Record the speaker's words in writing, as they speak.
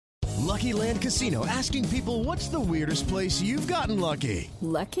Lucky Land Casino, asking people, what's the weirdest place you've gotten lucky?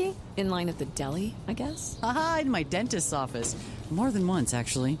 Lucky? In line at the deli, I guess? Aha, in my dentist's office. More than once,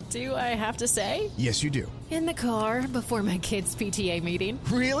 actually. Do I have to say? Yes, you do. In the car before my kids' PTA meeting.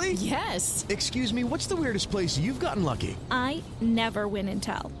 Really? Yes. Excuse me, what's the weirdest place you've gotten lucky? I never win and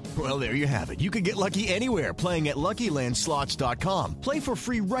tell. Well, there you have it. You can get lucky anywhere, playing at LuckyLandSlots.com. Play for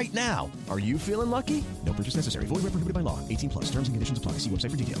free right now. Are you feeling lucky? No purchase necessary. Void where prohibited by law. 18+. Terms and conditions apply. See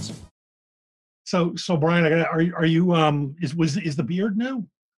website for details. So Brian, are you is the beard new?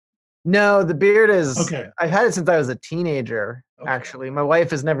 No, the beard is okay. I've had it since I was a teenager. Okay. Actually, my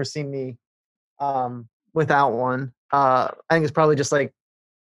wife has never seen me without one. I think it's probably just like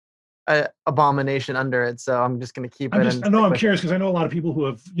an abomination under it. So I'm just going to keep it. I'm curious because I know a lot of people who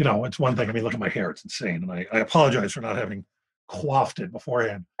have, it's one thing. I mean, look at my hair; it's insane, and I apologize for not having coiffed it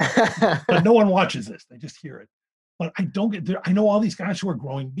beforehand. But no one watches this; they just hear it. But I don't get there. I know all these guys who are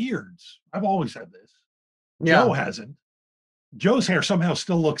growing beards. I've always had this. Yeah. Joe hasn't. Joe's hair somehow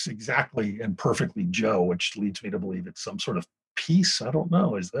still looks exactly and perfectly Joe, which leads me to believe it's some sort of piece. I don't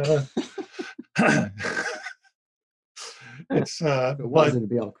know. Is that it's it wasn't, it'd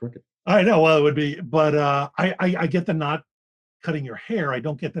be all crooked. I know. Well, it would be, but I get the not cutting your hair. I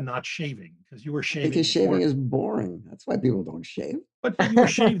don't get the not shaving because you were shaving. Because shaving is boring. That's why people don't shave. But you were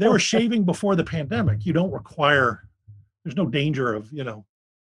they were shaving before the pandemic. You don't require. There's no danger of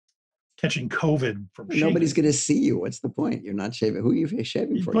catching COVID from shaving. Nobody's going to see you. What's the point? You're not shaving. Who are you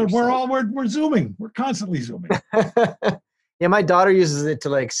shaving for? But we're zooming. We're constantly zooming. Yeah, my daughter uses it to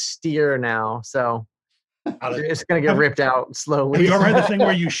like steer now, so it's going to get ripped out slowly. Have you ever had the thing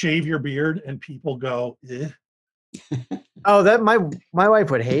where you shave your beard and people go, eh? Oh, that my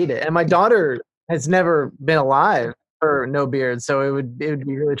wife would hate it, and my daughter has never been alive for no beard, so it would be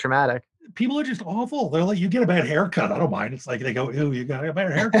really traumatic. People are just awful. They're like, you get a bad haircut. I don't mind. It's like they go, ew, you got a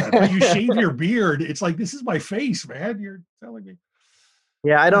bad haircut. But you shave your beard. It's like, this is my face, man. You're telling me.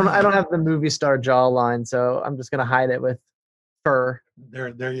 Yeah, I don't have the movie star jawline, so I'm just gonna hide it with fur.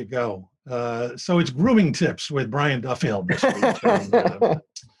 There you go. So it's grooming tips with Brian Duffield this week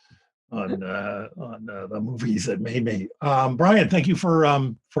on the movies that made me. Brian, thank you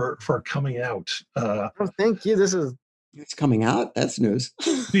for coming out. Thank you. It's coming out. That's news.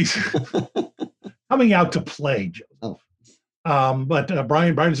 Coming out to play, Joe. Oh. But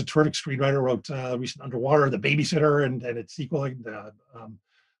Brian is a terrific screenwriter. Wrote recent Underwater, The Babysitter, and its sequel.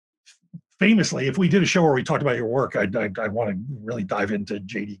 Famously, if we did a show where we talked about your work, I'd want to really dive into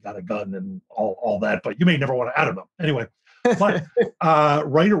JD Got a Gun and all that. But you may never want to add them. Anyway, but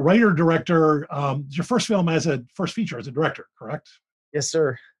writer, director. It's your first film first feature as a director, correct? Yes,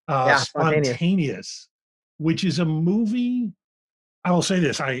 sir. Spontaneous. Which is a movie. I will say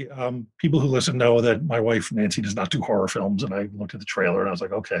this: people who listen know that my wife Nancy does not do horror films, and I looked at the trailer and I was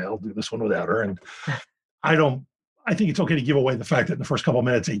like, okay, I'll do this one without her. And I think it's okay to give away the fact that in the first couple of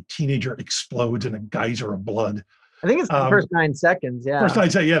minutes, a teenager explodes in a geyser of blood. I think it's the first 9 seconds. Yeah. First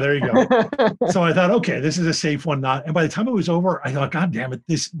 9 seconds. Yeah, there you go. So I thought, okay, this is a safe one. And by the time it was over, I thought, God damn it,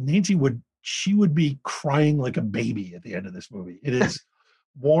 Nancy would be crying like a baby at the end of this movie. It is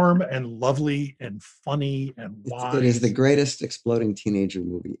warm and lovely and funny and wise. It is the greatest exploding teenager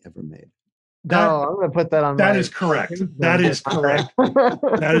movie ever made. I'm going to put that on. That is correct. That is correct.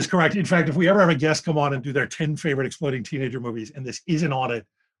 That is correct. In fact, if we ever have a guest come on and do their 10 favorite exploding teenager movies, and this isn't on it,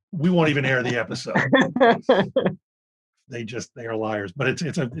 we won't even air the episode. They are liars. But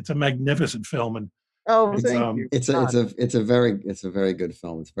it's a magnificent film, and it's a very good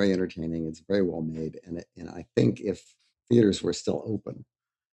film. It's very entertaining. It's very well made, and I think if theaters were still open,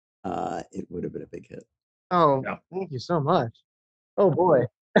 it would have been a big hit. Oh, yeah. Thank you so much. Oh boy.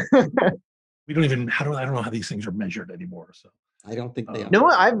 We don't even. I don't know how these things are measured anymore. So I don't think they are.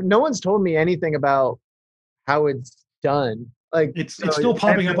 No one's told me anything about how it's done. Like it's still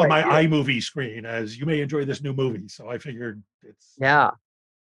popping up on my iMovie screen as you may enjoy this new movie. So I figured it's yeah.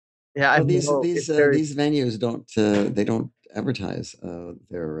 Well, these venues don't advertise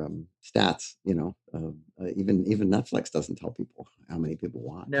their stats. Even Netflix doesn't tell people how many people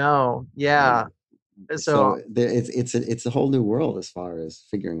watch. No, yeah. So it's a whole new world as far as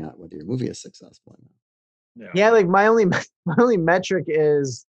figuring out whether your movie is successful or not. Yeah, like my only metric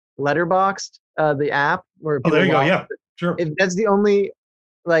is Letterboxd, the app where people there you go. Yeah, sure. That's the only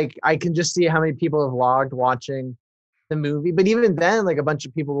I can just see how many people have logged watching the movie. But even then, a bunch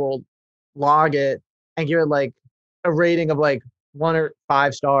of people will log it and give it a rating of 1 or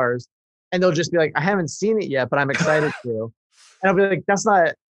 5 stars, and they'll just be like, I haven't seen it yet, but I'm excited to. And I'll be like, that's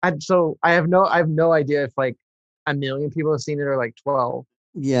not. I have no idea if 1 million people have seen it or 12.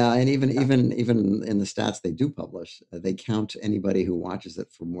 Yeah, and even in the stats they do publish, they count anybody who watches it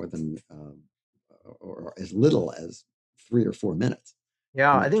for more than or as little as 3 or 4 minutes.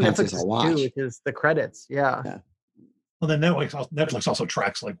 Yeah, And I it think counts Netflix as a is watch. too, which is the credits. Yeah. Yeah. Well, then Netflix also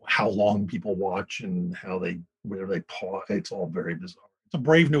tracks like how long people watch and how where they pause. It's all very bizarre. It's a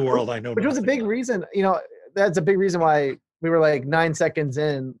brave new world. I know Which was a nothing big about. reason, that's a big reason why we were like 9 seconds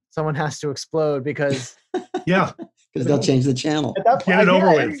in, someone has to explode because Yeah, because they'll change the channel. at that get point, it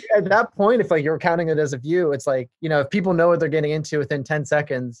over with. at that point, if like you're counting it as a view, it's like, if people know what they're getting into within 10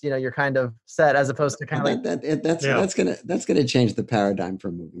 seconds, you're kind of set, as opposed to kind of like, That's gonna change the paradigm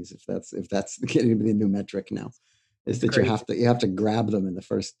for movies if that's getting to be the new metric now. Is that crazy. you have to grab them in the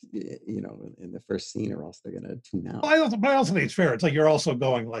first in the first scene, or else they're gonna tune out. But I also think it's fair. It's like you're also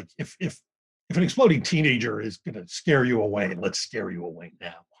going like if an exploding teenager is going to scare you away, let's scare you away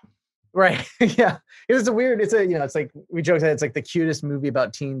now. Right. Yeah. It's it's like we joked that it's like the cutest movie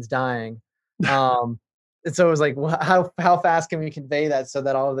about teens dying. And so it was like, how fast can we convey that so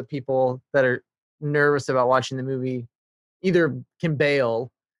that all of the people that are nervous about watching the movie either can bail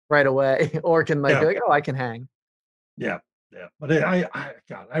right away or can be like, oh, I can hang. Yeah. Yeah. But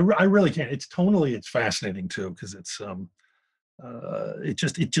I really can't. It's tonally, it's fascinating too, because it's,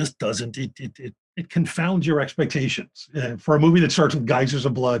 it just doesn't, it confounds your expectations. For a movie that starts with geysers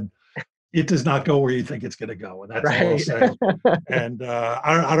of blood, it does not go where you think it's going to go, and that's all I'll say. And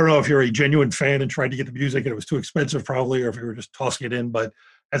I don't know if you're a genuine fan and tried to get the music and it was too expensive, probably, or if you were just tossing it in. But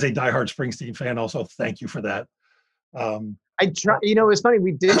as a diehard Springsteen fan, also thank you for that. I try. It's funny.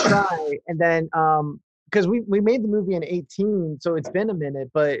 We did try, and then because we made the movie in 2018, so it's been a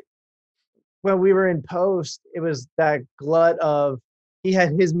minute. But when we were in post, it was that glut of he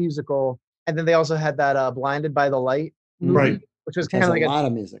had his musical, and then they also had that Blinded by the Light movie, right, which was kind of like a lot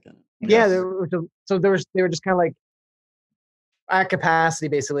of music in it. Yeah, so they were just kind of like at capacity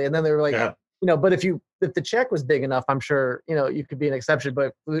basically, and then they were like, but if the check was big enough, I'm sure you could be an exception.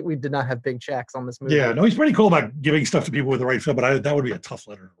 But we did not have big checks on this movie. Yeah, no, he's pretty cool about giving stuff to people with the right film, but that would be a tough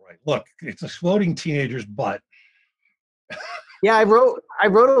letter to write. Look, it's exploding teenagers, but yeah, I wrote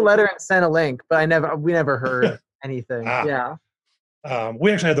a letter and sent a link, but we never heard anything. Yeah.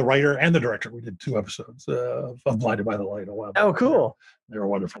 We actually had the writer and the director. We did 2 episodes of Blinded by the Light a while back. Oh, cool. They were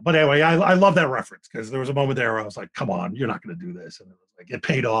wonderful. But anyway, I love that reference because there was a moment there where I was like, come on, you're not going to do this. And it was like, it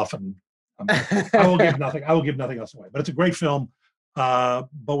paid off, and I will give nothing else away. But it's a great film.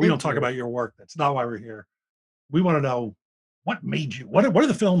 But we don't talk about your work. That's not why we're here. We want to know what made you, what are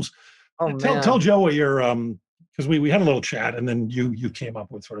the films? Tell Joe what your, because we had a little chat, and then you came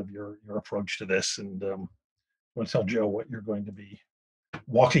up with sort of your approach to this, and want to tell Joe what you're going to be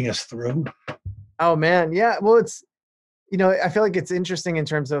walking us through? Oh man, yeah. Well, it's I feel like it's interesting in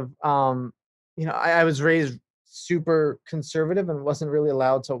terms of I was raised super conservative and wasn't really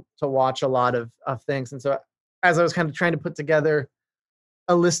allowed to watch a lot of things, and so as I was kind of trying to put together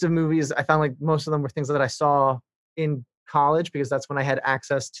a list of movies, I found like most of them were things that I saw in college because that's when I had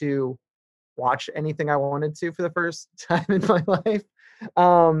access to watch anything I wanted to for the first time in my life.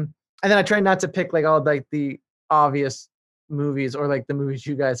 And then I tried not to pick like all like the obvious movies or like the movies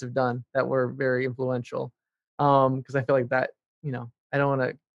you guys have done that were very influential. Because I feel like that, I don't want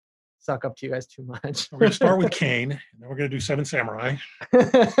to suck up to you guys too much. We're going to start with Kane, and then we're going to do 7 Samurai.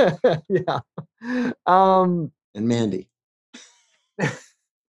 Yeah. And Mandy.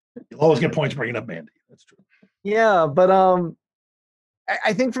 You'll always get points bringing up Mandy. That's true. Yeah, but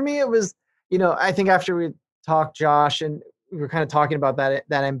I think for me it was, I think after we talked, Josh, and we were kind of talking about that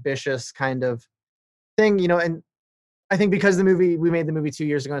ambitious kind of thing, and I think because we made the movie 2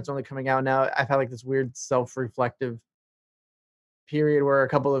 years ago, and it's only coming out now, I've had like this weird self-reflective period where a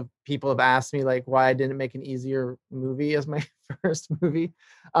couple of people have asked me like why I didn't make an easier movie as my first movie,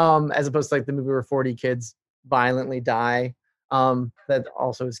 as opposed to like the movie where 40 kids violently die. That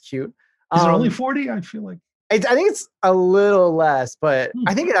also is cute. Is it only 40? I feel like I think it's a little less, but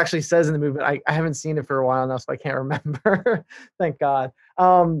I think it actually says in the movie. I haven't seen it for a while now, so I can't remember. Thank God.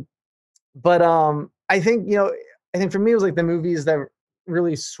 But I think for me it was like the movies that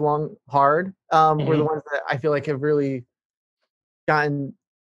really swung hard were the ones that I feel like have really gotten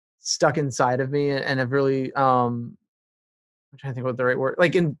stuck inside of me and have really I'm trying to think what the right word,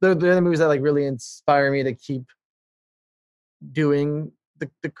 like they're the movies that like really inspire me to keep doing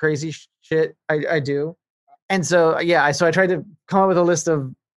the crazy shit I do. And so so I tried to come up with a list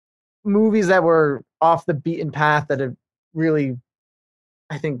of movies that were off the beaten path that have really,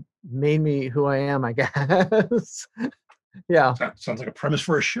 I think, made me who I am, I guess. Yeah. That sounds like a premise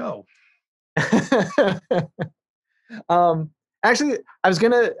for a show. Actually, I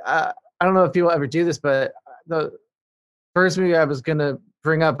don't know if people ever do this, but the first movie I was gonna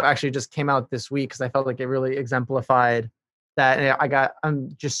bring up actually just came out this week because I felt like it really exemplified that. And I'm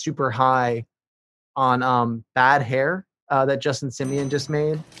just super high on Bad Hair that Justin Simeon just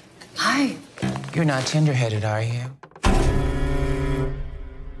made. Hi. You're not tender-headed, are you?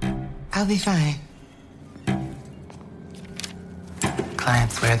 I'll be fine.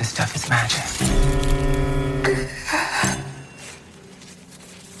 Clients swear the stuff is magic.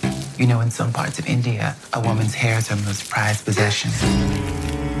 You know, in some parts of India, a woman's hair is her most prized possession.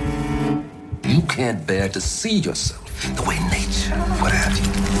 You can't bear to see yourself the way nature would have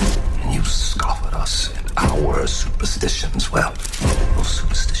you. And you scoff at us and our superstitions. Well, those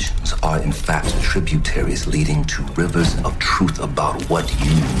superstitions are in fact tributaries leading to rivers of truth about what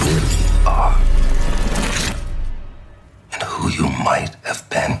you really are. And who you might have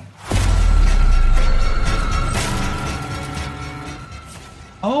been.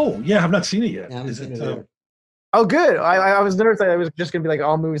 Oh, yeah, I've not seen it yet. Yeah, Is it? Oh, good. I was nervous that it was just going to be like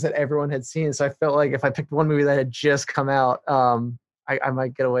all movies that everyone had seen. So I felt like if I picked one movie that had just come out, I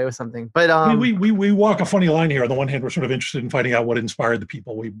might get away with something. But we walk a funny line here. On the one hand, we're sort of interested in finding out what inspired the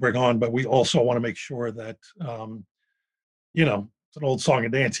people we bring on, but we also want to make sure that, it's an old song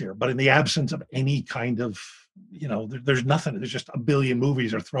and dance here. But in the absence of any kind of, there's nothing. There's just a billion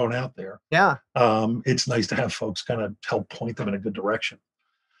movies are thrown out there. Yeah. It's nice to have folks kind of help point them in a good direction.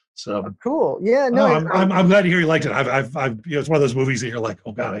 So cool. Yeah. No, I'm glad to hear you liked it. It's one of those movies that you're like,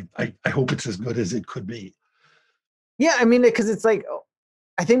 oh God, I hope it's as good as it could be. Yeah, I mean, because it's like,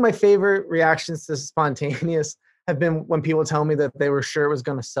 I think my favorite reactions to Spontaneous have been when people tell me that they were sure it was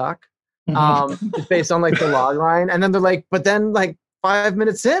going to suck. It's based on like the log line, and then they're like, but then like 5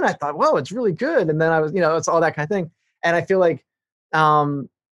 minutes in, I thought, whoa, it's really good, and then I was, it's all that kind of thing, and I feel like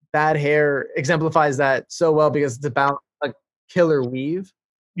Bad Hair exemplifies that so well because it's about a killer weave.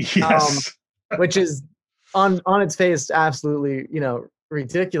 Yes. Which is on its face absolutely,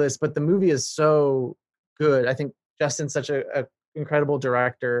 ridiculous, but the movie is so good. I think Justin's such a incredible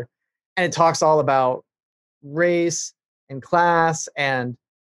director, and it talks all about race and class, and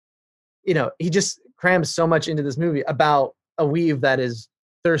he just crams so much into this movie about a weave that is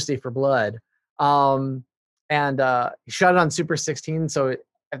thirsty for blood. And he shot it on Super 16, so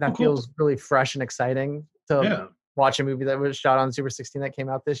that feels really fresh and exciing to watch a movie that was shot on Super 16 that came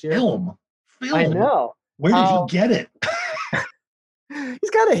out this year. Film. I know. Where did he get it? He's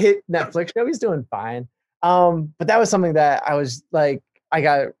got a hit Netflix show. He's doing fine. But that was something that I was like, I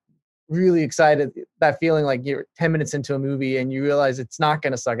got really excited. That feeling like you're 10 minutes into a movie and you realize it's not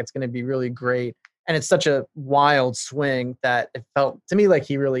going to suck. It's going to be really great. And it's such a wild swing that it felt to me like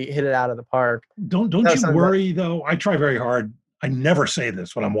he really hit it out of the park. Don't you worry though? I try very hard. I never say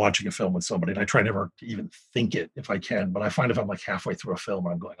this when I'm watching a film with somebody, and I try never to even think it if I can. But I find if I'm like halfway through a film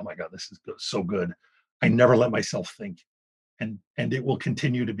and I'm going, oh my God, this is good, so good. I never let myself think. And it will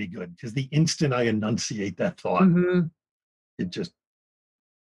continue to be good because the instant I enunciate that thought, it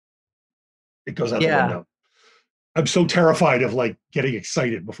goes out the window. I'm so terrified of like getting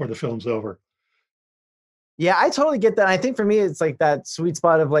excited before the film's over. Yeah, I totally get that. I think for me, it's like that sweet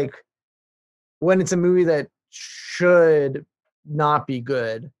spot of like when it's a movie that should not be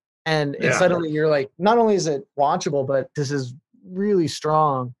good, and suddenly you're like, not only is it watchable, but this is really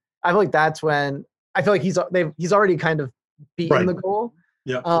strong. I feel like that's when I feel like he's already kind of beaten the goal.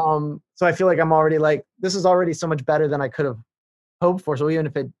 Yeah. So I feel like I'm already like, this is already so much better than I could have hoped for. So even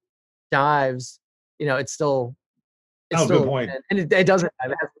if it dives, it's still good point. And it doesn't. It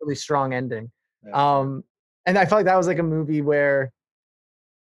has a really strong ending. Yeah. And I felt like that was like a movie where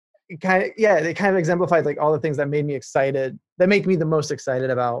it kind of exemplified like all the things that made me excited, that make me the most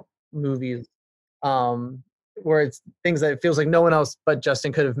excited about movies. Where it's things that it feels like no one else but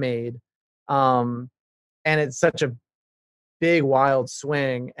Justin could have made. And it's such a big, wild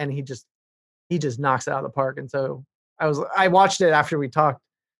swing, and he just knocks it out of the park. And so I watched it after we talked,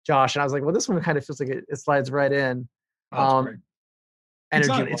 Josh, and I was like, well, this one kind of feels like it slides right in. Oh, great.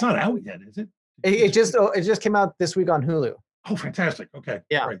 It's not out yet, is it? It just came out this week on Hulu. Oh, fantastic. Okay.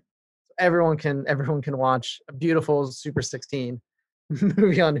 Yeah. Great. Everyone can watch a beautiful Super 16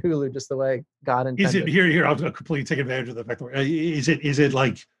 movie on Hulu, just the way God intended. Is it here? I'll completely take advantage of the fact that is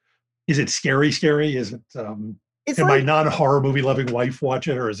it scary? Is it can my non-horror movie loving wife watch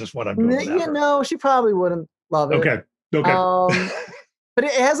it, or is this what I'm doing? She probably wouldn't love it. Okay. But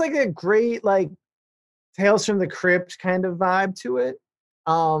it has like a great like Tales from the Crypt kind of vibe to it.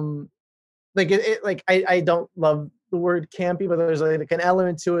 I don't love the word campy, but there's like an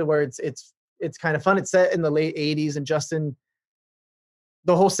element to it where it's kind of fun. It's set in the late 80s, and Justin,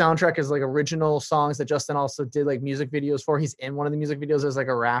 the whole soundtrack is like original songs that Justin also did like music videos for. He's in one of the music videos as like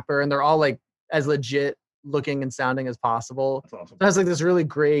a rapper, and they're all like as legit looking and sounding as possible. That's awesome. It has like this really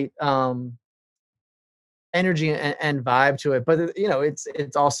great energy and vibe to it. But you know, it's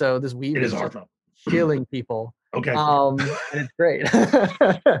also this weave It is is a hard just film. killing people. Okay. And it's great.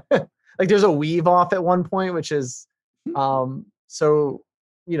 Like there's a weave off at one point, which is so,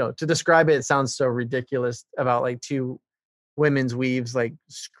 you know, to describe it, it sounds so ridiculous about like two women's weaves like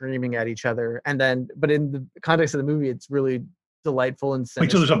screaming at each other. And then, but in the context of the movie, it's really delightful and Wait,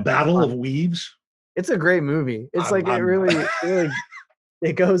 so there's a sinister. battle of weaves? It's a great movie. It's like it really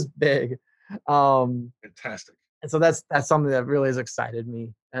it goes big. Fantastic. And so that's something that really has excited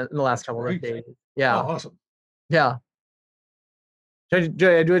me in the last couple of days. Yeah. Oh, awesome. Yeah.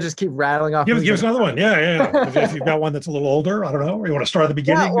 Do I just keep rattling off? Give us another one. Yeah. If you've got one that's a little older, I don't know, or you want to start at the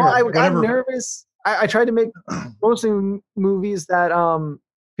beginning. Yeah, well, or whatever. I'm nervous. I tried to make mostly movies that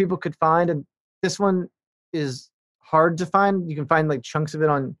people could find, and this one is hard to find. You can find like chunks of it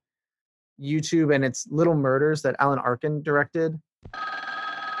on YouTube, and it's Little Murders that Alan Arkin directed.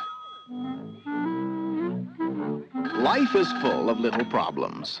 Life is full of little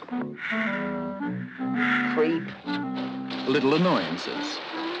problems. Creep. Little annoyances.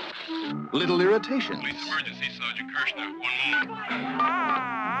 Little irritations. Police emergency, Sergeant Kirshner.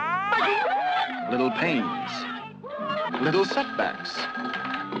 1 moment. Little pains. Little setbacks.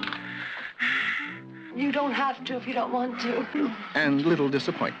 You don't have to if you don't want to. And little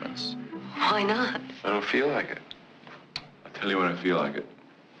disappointments. Why not? I don't feel like it. I'll tell you when I feel like it.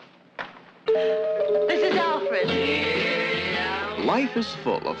 This is Alfred. Life is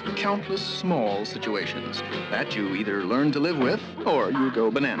full of countless small situations that you either learn to live with or you go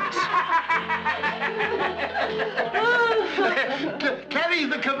bananas. Kenny's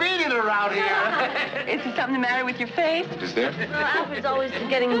the comedian around here. Is there something the matter with your face? Is there? Well, Alfred's always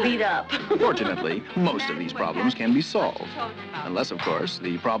getting beat up. Fortunately, most of these problems can be solved. Unless, of course,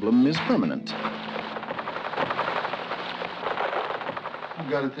 the problem is permanent. Who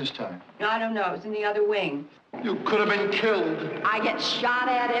got it this time? I don't know. It's in the other wing. You could have been killed. I get shot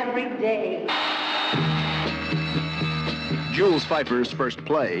at every day. Jules Pfeiffer's first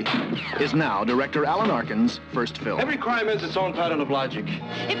play is now director Alan Arkin's first film. Every crime has its own pattern of logic.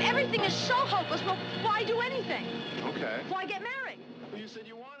 If everything is so hopeless, well, why do anything? Okay. Why get married? Well, you said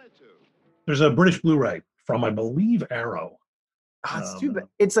you wanted to. There's a British Blu-ray from, I believe, Arrow. Oh, it's too bad.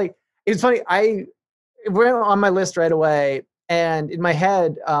 It's like, it's funny. It went on my list right away. And in my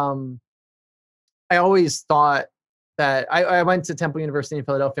head, I always thought that I went to Temple University in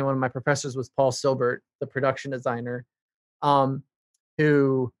Philadelphia. One of my professors was Paul Silbert, the production designer,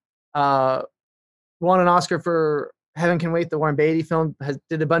 who won an Oscar for Heaven Can Wait, the Warren Beatty film,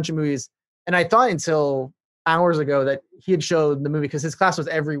 did a bunch of movies. And I thought until hours ago that he had showed the movie, because his class was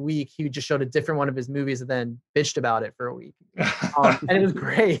every week. He just showed a different one of his movies and then bitched about it for a week. And it was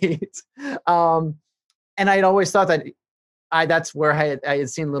great. And I'd always thought that that's where I had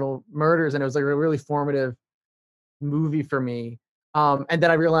seen Little Murders, and it was like a really formative movie for me. And then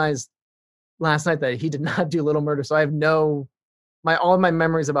I realized last night that he did not do Little Murder, so I have all of my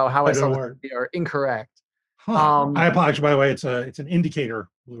memories about how I saw the movie are incorrect. I apologize, by the way. It's an Indicator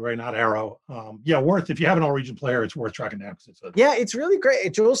Blu-ray, not Arrow. If you have an all-region player, it's worth tracking down. It's really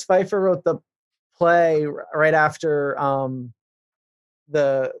great. Jules Pfeiffer wrote the play right after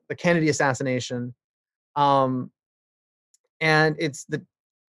the Kennedy assassination. And it's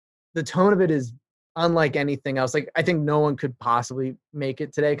the tone of it is unlike anything else. Like, I think no one could possibly make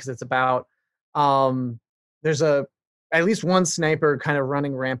it today, because it's about there's at least one sniper kind of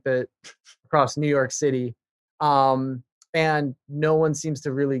running rampant across New York City, and no one seems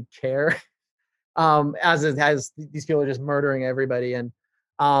to really care, as these people are just murdering everybody. And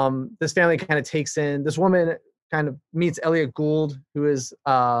this family kind of takes in this woman, kind of meets Elliot Gould, who is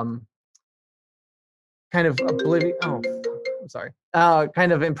kind of oblivious. I'm sorry,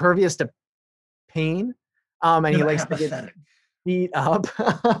 kind of impervious to pain, and he likes to get beat up.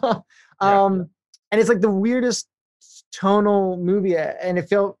 And it's like the weirdest tonal movie, and it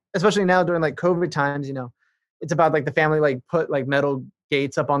felt, especially now during like COVID times, you know, it's about like the family like put like metal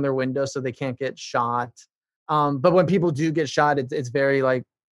gates up on their windows so they can't get shot. But when people do get shot, it's very like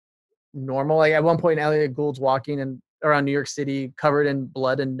normal. Like at one point, Elliot Gould's walking around New York City covered in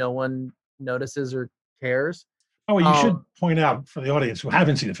blood, and no one notices or cares. Oh, you should point out for the audience who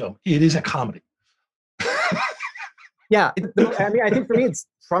haven't seen the film, it is a comedy. Yeah, I mean, I think for me, it's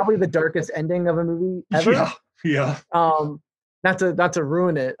probably the darkest ending of a movie ever. Yeah. Not to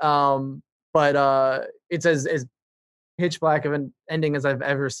ruin it, but it's as pitch black of an ending as I've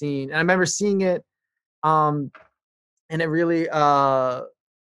ever seen. And I remember seeing it, and it really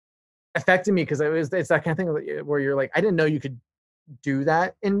affected me, because it's that kind of thing where you're like, I didn't know you could do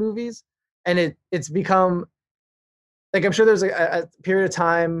that in movies. and it's become like, I'm sure there's a period of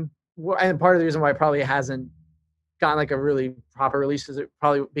time, and part of the reason why it probably hasn't gotten like a really proper release is it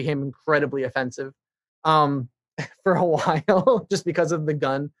probably became incredibly offensive for a while just because of the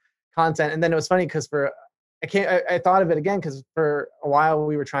gun content. And then it was funny because I thought of it again because for a while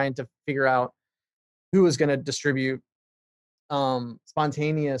we were trying to figure out who was going to distribute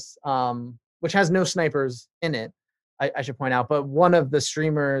Spontaneous, which has no snipers in it, I should point out. But one of the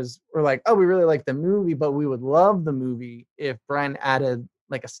streamers were like, "Oh, we really like the movie, but we would love the movie if Brian added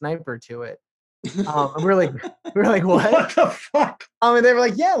like a sniper to it." And we were like, what? What the fuck? And they were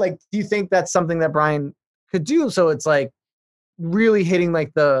like, "Yeah, like, do you think that's something that Brian could do?" So it's like really hitting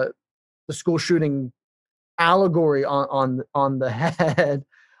like the school shooting allegory on the head.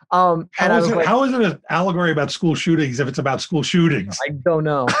 And how is it an allegory about school shootings if it's about school shootings? I don't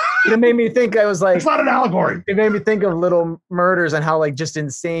know. It made me think. I was like, it's not an allegory. It made me think of Little Murders and how like just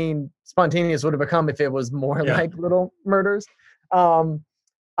insane Spontaneous would have become if it was more like Little Murders.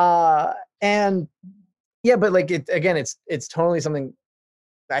 And yeah, but like it's totally something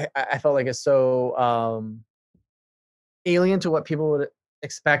I felt like is so alien to what people would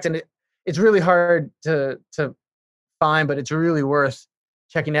expect, and it's really hard to find, but it's really worth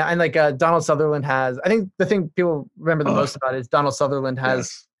checking out. And like Donald Sutherland has, I think the thing people remember the most about it is Donald Sutherland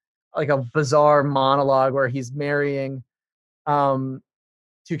has like a bizarre monologue where he's marrying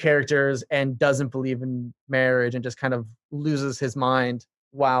two characters and doesn't believe in marriage and just kind of loses his mind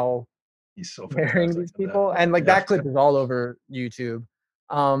while he's so marrying these people. And like that clip is all over YouTube.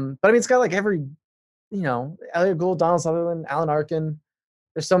 But I mean, it's got like every, Elliot Gould, Donald Sutherland, Alan Arkin.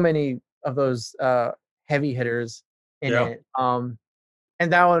 There's so many of those heavy hitters in it.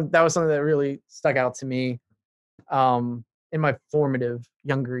 And that was something that really stuck out to me in my formative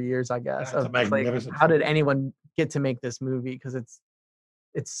younger years, I guess. Of like, how did anyone get to make this movie? Because it's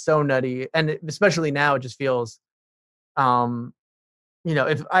so nutty, and especially now, it just feels,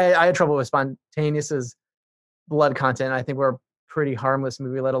 if I had trouble with Spontaneous's blood content, I think we're a pretty harmless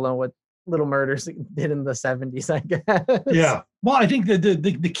movie, let alone what Little Murders did in the 70s, I guess. Yeah. Well, I think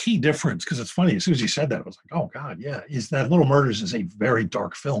the key difference, because it's funny, as soon as you said that, I was like, oh God, yeah, is that Little Murders is a very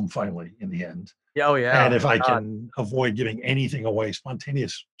dark film finally in the end. Yeah, oh yeah. And if I can avoid giving anything away,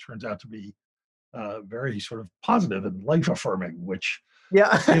 Spontaneous turns out to be very sort of positive and life affirming, which, you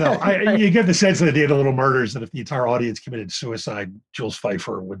get the sense at the end of Little Murders that if the entire audience committed suicide, Jules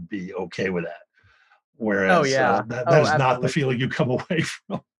Pfeiffer would be okay with that. Whereas that is not the feeling you come away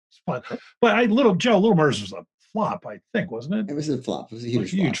from. But Little Murders was a flop, I think, wasn't it? It was a flop. It was a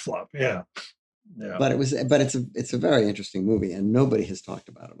huge flop. Yeah. But it's a very interesting movie, and nobody has talked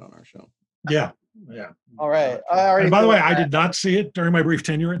about it on our show. Yeah. All right. And by the way, I did not see it during my brief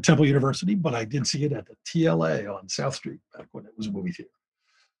tenure at Temple University, but I did see it at the TLA on South Street back when it was a movie theater.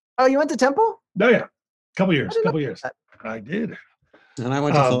 Oh, you went to Temple? Oh yeah, couple years. I did. And I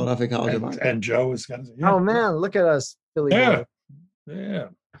went to Philadelphia College of Art. And Joe was kind of. Oh man, look at us, Philly. Yeah.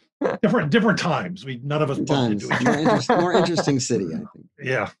 Different times. None of us bumped into each other. More interesting city, I think.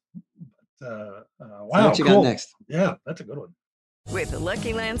 Yeah. But, wow. So what you got next? Yeah, that's a good one. With the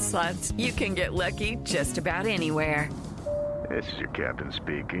Lucky Land Slots, you can get lucky just about anywhere. This is your captain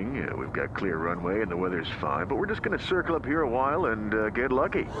speaking. We've got clear runway and the weather's fine, but we're just going to circle up here a while and get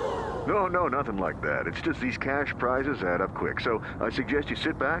lucky. No, nothing like that. It's just these cash prizes add up quick. So I suggest you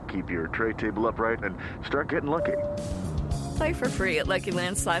sit back, keep your tray table upright, and start getting lucky. Play for free at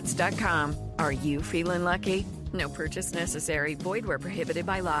LuckyLandSlots.com. Are you feeling lucky? No purchase necessary. Void where prohibited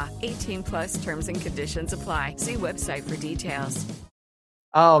by law. 18+ terms and conditions apply. See website for details.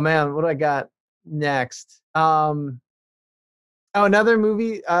 Oh man, what do I got next? Another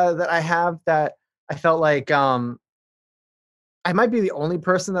movie that I have that I felt like I might be the only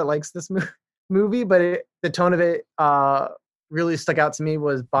person that likes this movie, but the tone of it really stuck out to me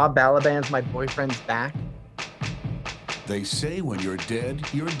was Bob Balaban's My Boyfriend's Back. They say when you're dead,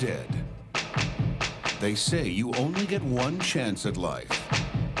 you're dead. They say you only get one chance at life.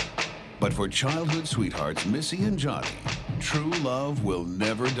 But for childhood sweethearts Missy and Johnny, true love will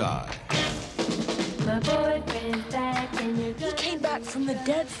never die. My boyfriend's back and you're good. He came back from the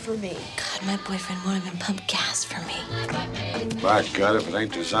dead for me. God, my boyfriend won't even pump gas for me. By God, if it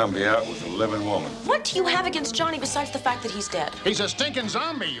ain't the zombie out with a living woman. What do you have against Johnny besides the fact that he's dead? He's a stinking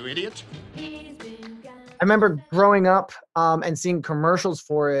zombie, you idiot. I remember growing up and seeing commercials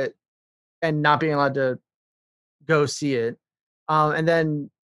for it and not being allowed to go see it. And then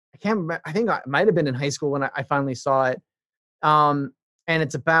I can't remember, I think I might have been in high school when I finally saw it. And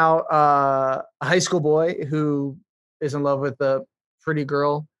it's about a high school boy who is in love with a pretty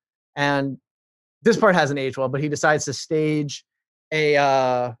girl. And this part hasn't aged well, but he decides to stage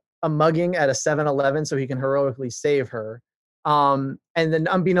a a mugging at a 7-Eleven so he can heroically save her. And then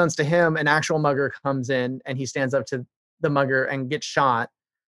unbeknownst to him, an actual mugger comes in and he stands up to the mugger and gets shot.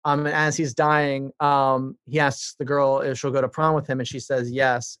 And as he's dying, he asks the girl if she'll go to prom with him, and she says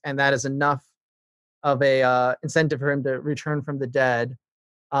yes. And that is enough of a incentive for him to return from the dead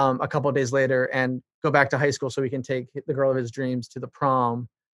a couple of days later and go back to high school so he can take the girl of his dreams to the prom.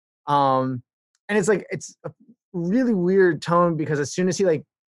 And it's like, it's a really weird tone because as soon as he like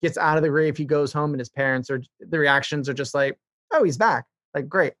gets out of the grave, he goes home and his parents are, the reactions are just like, oh, he's back. Like,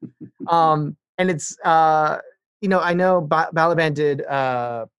 great. And it's, you know, I know Balaban did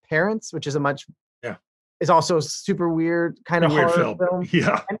Parents, which is a much, is also a super weird kind of horror film.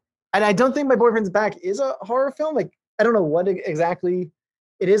 Yeah. And I don't think My Boyfriend's Back is a horror film. Like, I don't know what exactly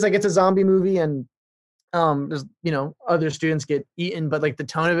it is. Like, it's a zombie movie and there's, you know, other students get eaten, but like the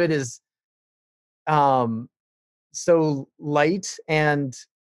tone of it is so light and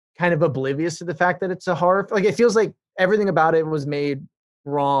kind of oblivious to the fact that it's a horror. Like, it feels like everything about it was made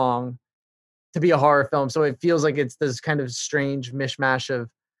wrong to be a horror film. So it feels like it's this kind of strange mishmash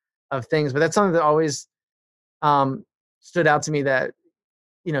of things. But that's something that always stood out to me, that,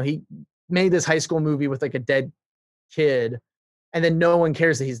 you know, he made this high school movie with like a dead kid, and then no one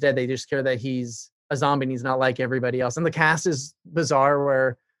cares that he's dead. They just care that he's a zombie and he's not like everybody else. And the cast is bizarre,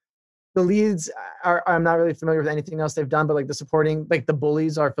 where the leads are, I'm not really familiar with anything else they've done, but like the supporting, like the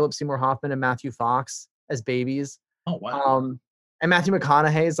bullies are Philip Seymour Hoffman and Matthew Fox as babies. Oh, wow. And Matthew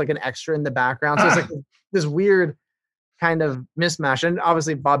McConaughey is like an extra in the background. So it's like this weird kind of mismatch. And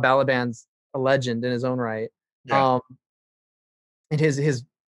obviously Bob Balaban's a legend in his own right. Yeah. And his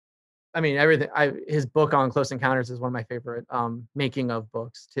I mean, everything. His book on Close Encounters is one of my favorite making of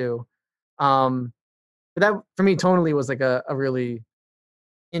books too. But that for me tonally was like a really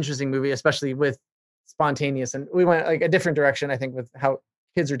interesting movie, especially with Spontaneous. And we went like a different direction, I think, with how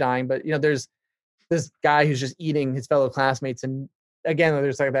kids are dying. But you know, there's this guy who's just eating his fellow classmates, and again,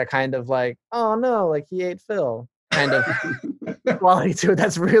 there's like that kind of like, oh no, like he ate Phil kind of quality to it.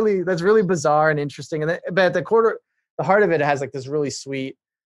 That's really bizarre and interesting. And but at the heart of it has like this really sweet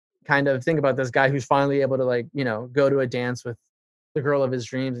kind of think about this guy who's finally able to, like, you know, go to a dance with the girl of his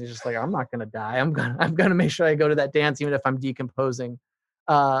dreams. And he's just like, I'm not gonna die. I'm gonna make sure I go to that dance, even if I'm decomposing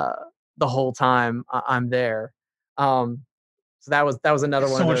the whole time I'm there. So that was another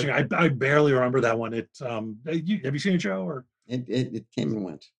one. So much. I barely remember that one. It have you seen it, Joe? Or it came and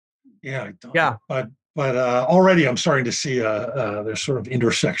went. Yeah, I don't. Yeah. But already I'm starting to see there's sort of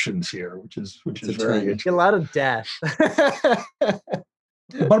intersections here, which is very interesting. A lot of death.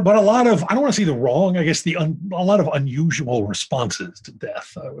 but a lot of, I don't want to say the wrong, I guess a lot of unusual responses to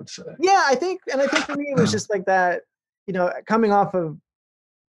death, I would say. Yeah, I think for me it was just like that, you know, coming off of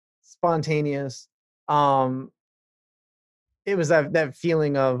Spontaneous, it was that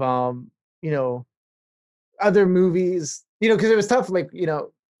feeling of you know, other movies, you know, because it was tough, like, you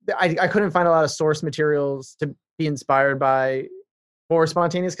know, I couldn't find a lot of source materials to be inspired by for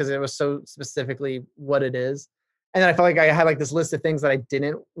Spontaneous because it was so specifically what it is. And then I felt like I had like this list of things that I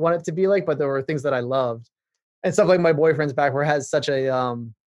didn't want it to be like, but there were things that I loved. And stuff like My Boyfriend's Back, where it has such a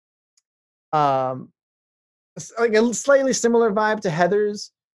like a slightly similar vibe to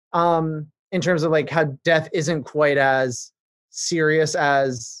Heather's, in terms of like how death isn't quite as serious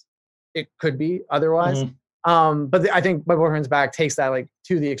as it could be otherwise. But I think My Boyfriend's Back takes that like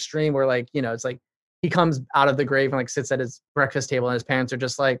to the extreme, where like, you know, it's like he comes out of the grave and like sits at his breakfast table and his parents are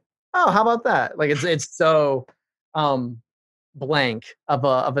just like, oh, how about that? Like it's so blank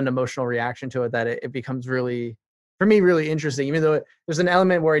of an emotional reaction to it that it becomes really, for me, really interesting, even though there's an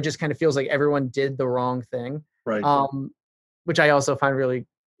element where it just kind of feels like everyone did the wrong thing, right? Which I also find really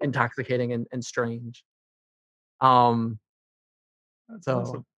intoxicating and strange. So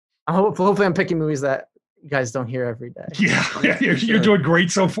awesome. Hopefully I'm picking movies that you guys don't hear every day. Yeah, you're doing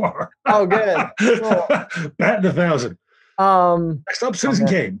great so far. Oh, good. Cool. Batting 1,000. Next up, Citizen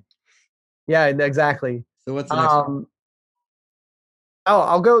Kane. Yeah, exactly. So what's the next one?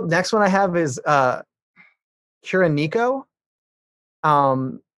 I'll go. Next one I have is Kuroneko,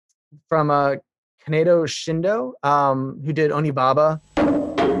 from Kaneto Shindo, who did Onibaba.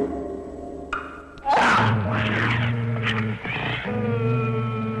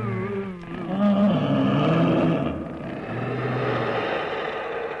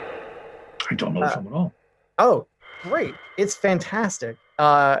 I don't know them at all. Oh, great! It's fantastic.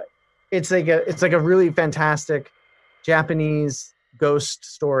 It's like a really fantastic Japanese ghost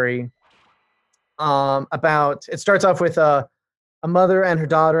story. About, it starts off with a mother and her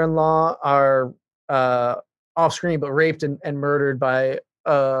daughter-in-law are off screen but raped and murdered by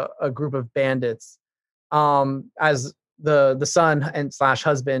a group of bandits. As the son and slash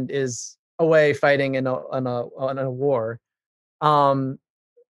husband is away fighting in a war.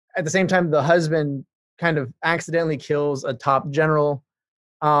 At the same time, the husband kind of accidentally kills a top general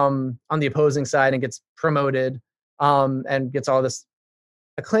on the opposing side and gets promoted and gets all this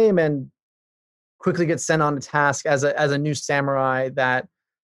acclaim and quickly gets sent on a task as a new samurai, that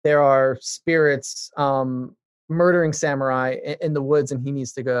there are spirits murdering samurai in the woods, and he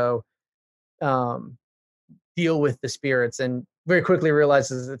needs to go deal with the spirits, and very quickly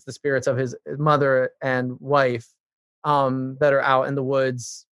realizes it's the spirits of his mother and wife that are out in the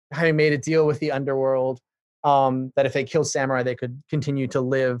woods, having made a deal with the underworld that if they kill samurai, they could continue to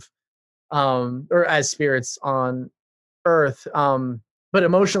live or as spirits on Earth. But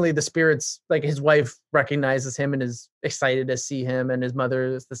emotionally, the spirits, like his wife recognizes him and is excited to see him, and his mother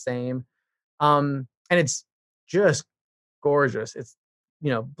is the same. And it's just gorgeous. It's,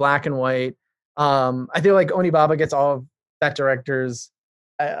 black and white. I feel like Onibaba gets all of that director's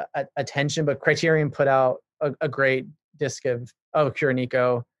attention, but Criterion put out a great disc of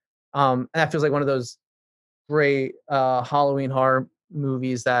Kuroneko. And that feels like one of those great Halloween horror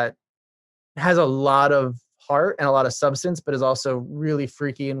movies that has a lot of heart and a lot of substance, but is also really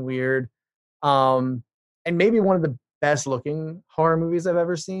freaky and weird. And maybe one of the best looking horror movies I've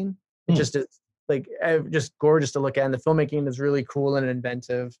ever seen. It just is just gorgeous to look at, and the filmmaking is really cool and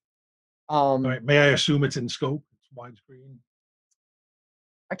inventive. Right. May I assume it's in scope? It's widescreen.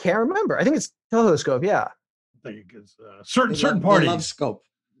 I can't remember. I think it's telescope. Yeah. I think it's certain parties love scope.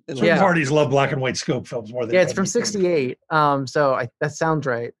 Certain parties love black and white scope films more than. Yeah, it's from '68. So that sounds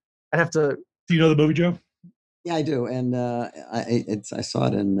right. I'd have to. Do you know the movie, Joe? Yeah, I do, and I saw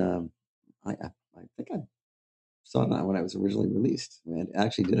it in. I think I saw it when I was originally released. It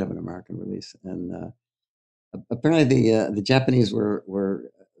actually did have an American release, and apparently the Japanese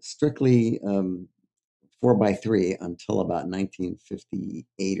were strictly 4:3 until about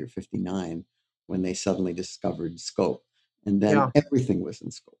 1958 or 59, when they suddenly discovered scope, and then everything was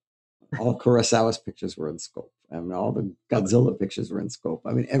in scope. All Kurosawa's pictures were in scope. I mean, all the Godzilla pictures were in scope.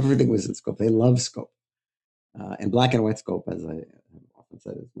 I mean, everything was in scope. They love scope, and black and white scope, as I often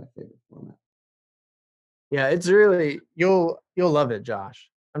said, is my favorite format. Yeah, it's really you'll love it, Josh.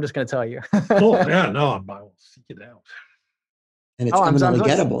 I'm just going to tell you. Cool. Yeah, no, I will seek it out. And it's eminently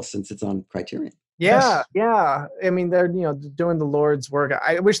gettable since it's on Criterion. Yeah, yeah. I mean, they're doing the Lord's work.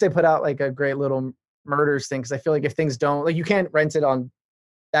 I wish they put out like a great little murders thing, because I feel like if things don't, like, you can't rent it on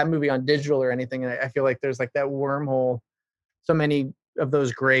that movie on digital or anything, and I feel like there's like that wormhole. So many of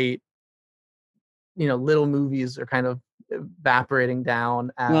those great, little movies are kind of evaporating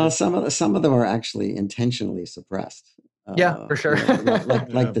down. Well, some of them are actually intentionally suppressed. Yeah, for sure.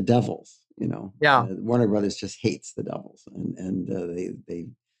 Like The Devils. Yeah. Warner Brothers just hates The Devils, and they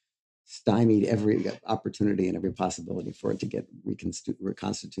stymied every opportunity and every possibility for it to get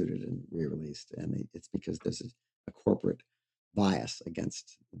reconstituted and re-released, and it's because there's a corporate bias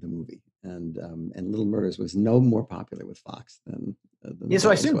against the movie, and Little Murders was no more popular with Fox than so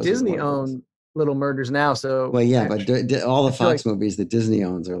I assume Disney owned Little Murders now. So well, yeah, but all the Fox movies that Disney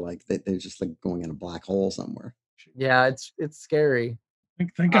owns are like they're just like going in a black hole somewhere. Yeah, it's scary.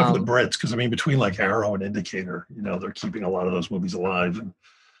 Thank God for the Brits, because I mean, between like Arrow and Indicator, they're keeping a lot of those movies alive. And,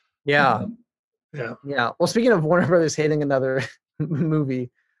 yeah. Well, speaking of Warner Brothers hating another movie,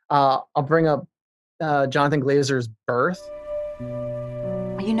 I'll bring up Jonathan Glazer's Birth.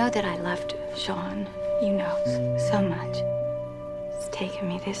 You know that I loved Sean. You know so much. It's taken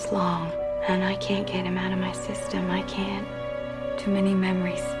me this long, and I can't get him out of my system. I can't. Too many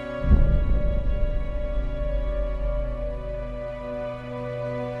memories.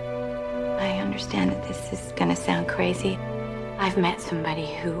 I understand that this is gonna sound crazy. I've met somebody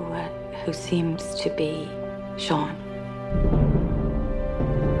who seems to be Sean.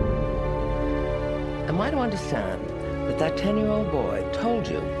 Am I to understand that 10-year-old boy told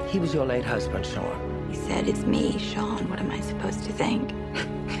you he was your late husband, Sean? He said, "It's me, Sean. What am I supposed to think?"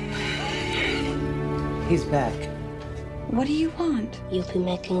 He's back. What do you want? You'll be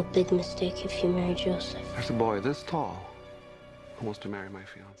making a big mistake if you marry Joseph. There's a boy this tall who wants to marry my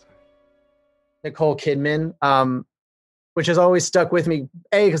fiance. Nicole Kidman, which has always stuck with me,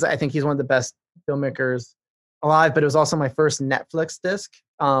 because I think he's one of the best filmmakers alive, but it was also my first Netflix disc,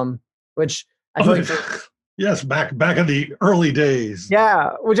 which I feel like yes, back in the early days.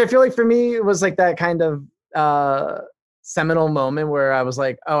 Yeah, which I feel like for me was like that kind of seminal moment where I was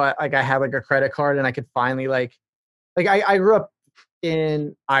like, oh, I had like a credit card and I could finally like I grew up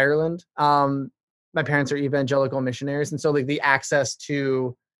in Ireland. My parents are evangelical missionaries, and so like the access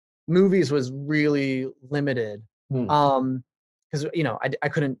to movies was really limited. because I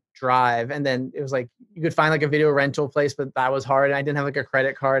couldn't drive, and then it was like you could find like a video rental place, but that was hard, and I didn't have like a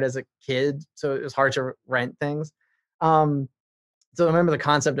credit card as a kid, so it was hard to rent things. So I remember the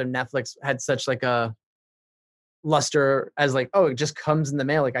concept of Netflix had such like a luster as like, oh, it just comes in the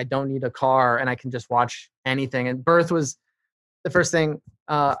mail, like I don't need a car and I can just watch anything. And Birth was the first thing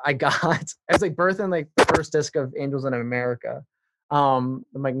I got. It was like Birth and like the first disc of Angels in America, the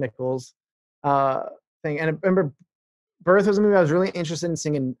Mike Nichols thing. And I remember Birth was a movie I was really interested in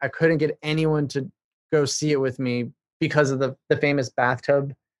seeing, and I couldn't get anyone to go see it with me because of the famous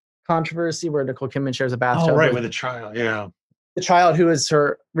bathtub controversy where Nicole Kidman shares a bathtub. Oh, right, with a child, yeah. The child who is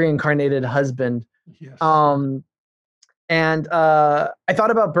her reincarnated husband. Yes. And I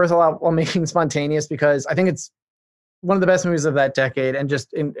thought about Birth a lot while making Spontaneous, because I think it's one of the best movies of that decade and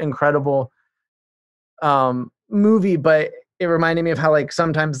just incredible movie. But it reminded me of how like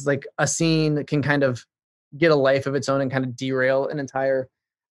sometimes like a scene can kind of get a life of its own and kind of derail an entire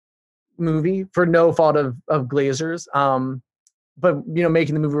movie for no fault of Glazer's. But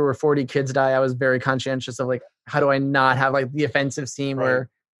making the movie where 40 kids die, I was very conscientious of like, how do I not have like the offensive scene where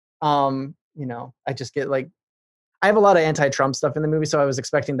I just get like, I have a lot of anti-Trump stuff in the movie, so I was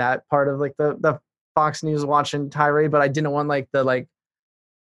expecting that part of like the Fox News watching tirade, but I didn't want like the like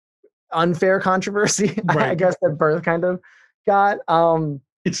unfair controversy. Right. I guess that Birth kind of got.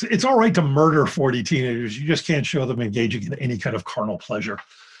 It's all right to murder 40 teenagers. You just can't show them engaging in any kind of carnal pleasure.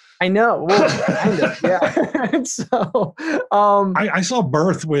 I know. Well, kind of, yeah. So I saw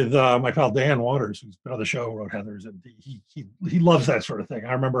Birth with my pal Dan Waters, who's been on the show, wrote Heathers, and he loves that sort of thing.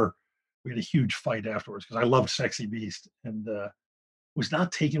 I remember we had a huge fight afterwards because I loved Sexy Beast and was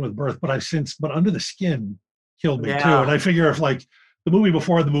not taken with Birth, but Under the Skin killed me too. And I figure if like the movie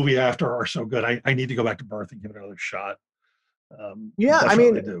before and the movie after are so good, I need to go back to Birth and give it another shot. I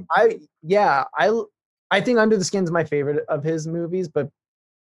mean, I think Under the Skin's my favorite of his movies, but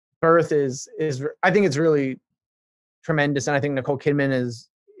Birth is I think it's really tremendous, and I think Nicole Kidman is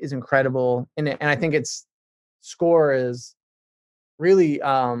incredible in it, and I think its score is really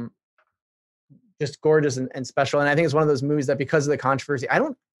just gorgeous and special. And I think it's one of those movies that, because of the controversy, I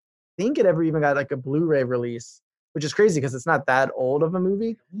don't think it ever even got like a Blu-ray release, which is crazy because it's not that old of a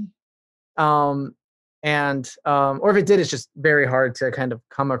movie. Or if it did, it's just very hard to kind of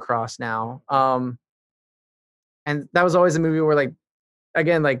come across now. And that was always a movie where like,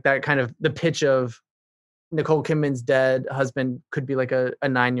 again, like that kind of the pitch of Nicole Kidman's dead husband could be like a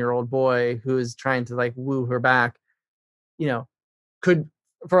 9-year-old boy who is trying to like woo her back, could,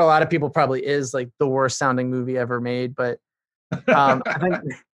 for a lot of people, probably is like the worst sounding movie ever made. But I think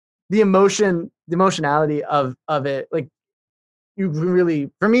the emotionality of it, like you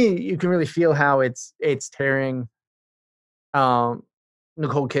really, for me, you can really feel how it's tearing Nicole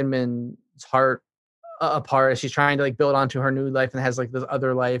Kidman's heart apart as she's trying to like build onto her new life and has like this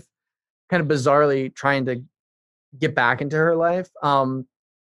other life, kind of bizarrely trying to get back into her life. And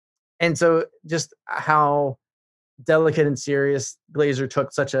so just how delicate and serious Glazer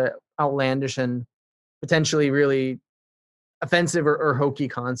took such a outlandish and potentially really offensive or hokey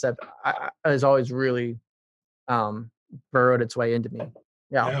concept has always really burrowed its way into me.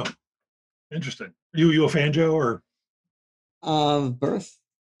 Yeah. Interesting. You a fan, Joe, or Birth?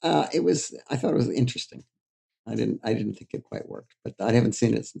 I thought it was interesting. I didn't think it quite worked, but I haven't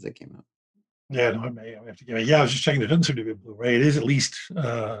seen it since it came out. Yeah, no, I have to give it. Yeah, I was just checking. There doesn't seem to be a Blu-ray. It is at least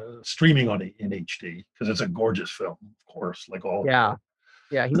streaming in HD because it's a gorgeous film, of course. Like all. Yeah,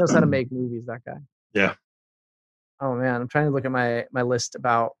 he knows how to make movies. That guy. Yeah. Oh man, I'm trying to look at my list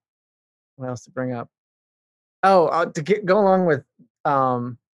about what else to bring up. Oh, go along with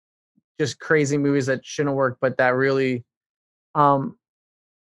just crazy movies that shouldn't work, but that really kind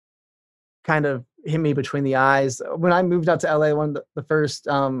of hit me between the eyes. When I moved out to LA, one of the first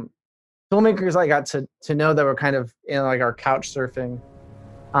filmmakers I got to know that were kind of in like our couch surfing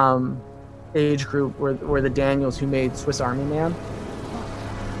age group were the Daniels, who made Swiss Army Man.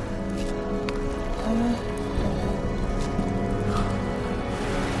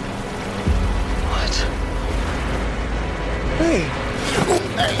 What? Hey!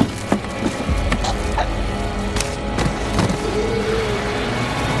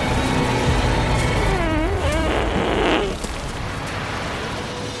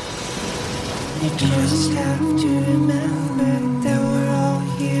 You just have to remember that we're all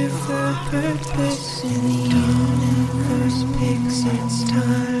here for a purpose, and the universe picks its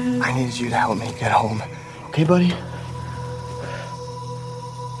time. I needed you to help me get home. Okay, buddy?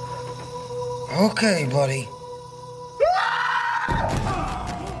 Okay, buddy.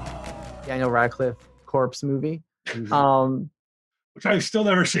 Daniel Radcliffe corpse movie. Which I've still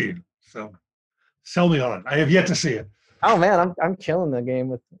never seen. So sell me on. I have yet to see it. Oh man, I'm killing the game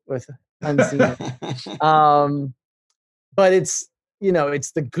with Unseen. But it's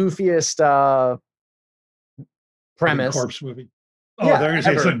it's the goofiest premise. Corpse movie. Oh, Yeah, they're gonna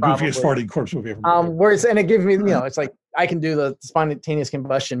say it's the ever, goofiest probably. farting corpse movie ever made. Whereas, and it gives me, it's like I can do the spontaneous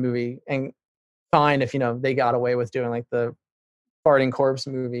combustion movie and fine if they got away with doing like the farting corpse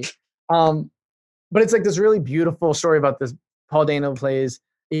movie. But it's like this really beautiful story about this. Paul Dano plays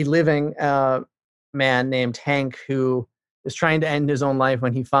a living man named Hank who is trying to end his own life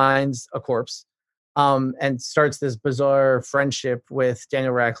when he finds a corpse, and starts this bizarre friendship with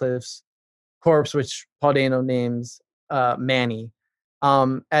Daniel Radcliffe's corpse, which Paul Dano names Manny,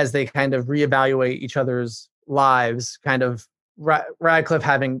 as they kind of reevaluate each other's lives, kind of Radcliffe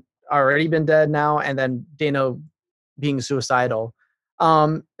having already been dead now, and then Dano being suicidal.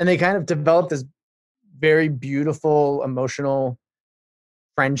 And they kind of develop this very beautiful, emotional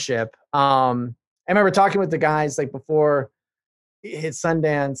friendship. I remember talking with the guys like before it hit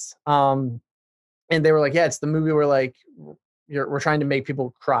Sundance, and they were like, "Yeah, it's the movie where like we're trying to make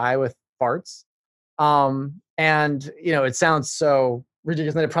people cry with farts." And it sounds so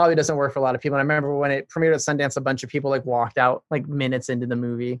ridiculous, and it probably doesn't work for a lot of people. And I remember when it premiered at Sundance, a bunch of people like walked out like minutes into the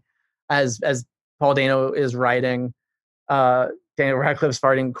movie as Paul Dano is writing Daniel Radcliffe's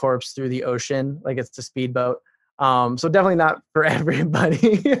farting corpse through the ocean, like it's a speedboat. So definitely not for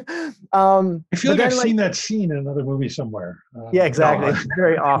everybody. I feel like I've seen that scene in another movie somewhere. Yeah, exactly. It's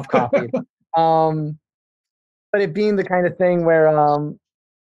very off copied. But it being the kind of thing where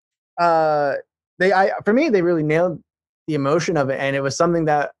for me, they really nailed the emotion of it. And it was something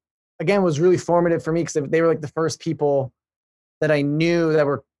that, again, was really formative for me because they were like the first people that I knew that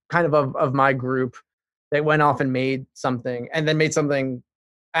were kind of my group that went off and made something, and then made something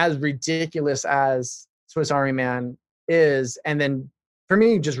as ridiculous as Swiss Army Man is. And then for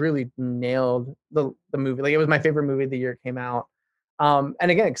me, just really nailed the movie. Like it was my favorite movie the year it came out. And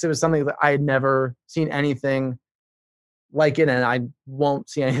again, because it was something that I had never seen anything like it, and I won't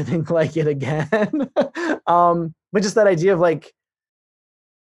see anything like it again. But just that idea of like,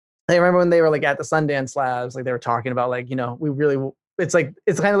 I remember when they were like at the Sundance Labs, like they were talking about like, we really, it's kind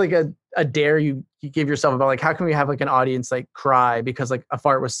of like a dare you give yourself about like, how can we have like an audience like cry because like a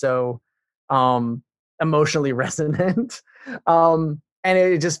fart was so emotionally resonant. And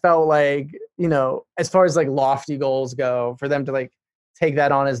it just felt like, as far as like lofty goals go, for them to like take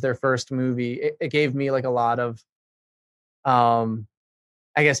that on as their first movie, it gave me like a lot of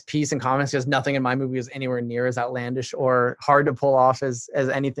I guess peace and confidence, because nothing in my movie is anywhere near as outlandish or hard to pull off as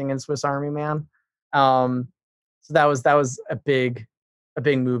anything in Swiss Army Man. So that was a big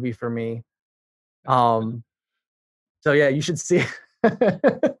movie for me. So yeah, you should see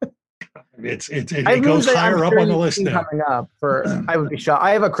it. It goes higher up on the list now. Coming up I would be shocked.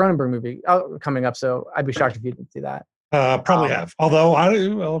 I have a Cronenberg movie coming up, so I'd be shocked if you didn't see that. Probably have. Although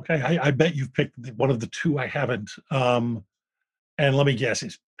I bet you've picked one of the two I haven't. And let me guess,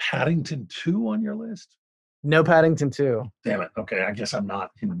 is Paddington 2 on your list? No Paddington 2. Damn it. Okay, I guess I'm not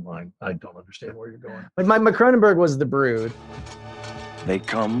in line. I don't understand where you're going. But my Cronenberg was The Brood. They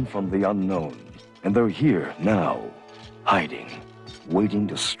come from the unknown, and they're here now, hiding, waiting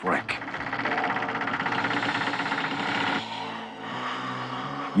to strike.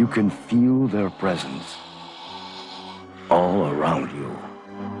 You can feel their presence all around you.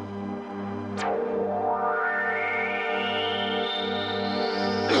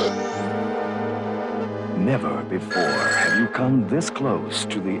 Never before have you come this close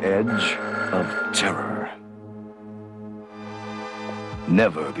to the edge of terror.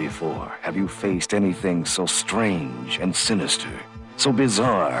 Never before have you faced anything so strange and sinister, so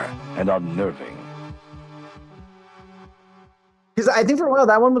bizarre and unnerving. Because I think for a while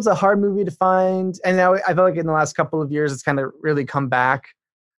that one was a hard movie to find, and now I feel like in the last couple of years it's kind of really come back.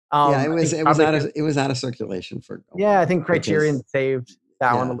 Yeah, it was out of circulation for. Yeah, I think Criterion saved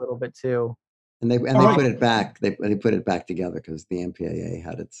that one a little bit too. And they put it back. They put it back together because the MPAA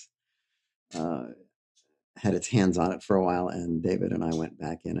had its hands on it for a while, and David and I went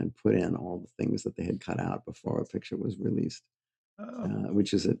back in and put in all the things that they had cut out before a picture was released,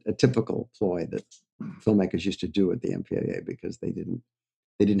 which is a typical ploy that filmmakers used to do at the MPAA because they didn't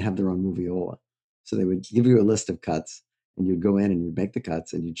have their own moviola, so they would give you a list of cuts, and you'd go in and you'd make the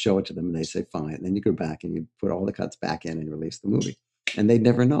cuts and you'd show it to them, and they'd say fine, and then you go back and you'd put all the cuts back in and release the movie. And they'd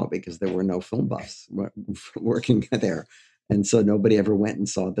never know because there were no film buffs working there. And so nobody ever went and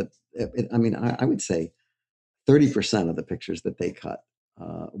saw that. I would say 30% of the pictures that they cut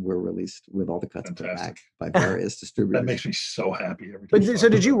were released with all the cuts put back by various distributors. That makes me so happy. So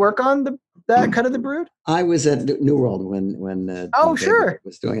did you work on that cut of The Brood? I was at New World when sure,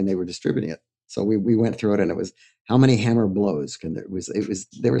 was doing, and they were distributing it. So we went through it, and it was how many hammer blows can there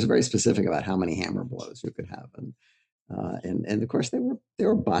was very specific about how many hammer blows you could have, and of course they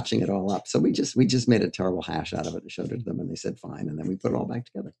were botching it all up. So we just made a terrible hash out of it and showed it to them, and they said fine, and then we put it all back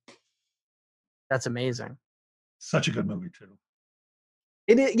together. That's amazing. Such a good movie too.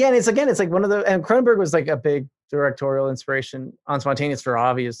 It is, yeah, it's like one of the, and Cronenberg was like a big directorial inspiration on Spontaneous for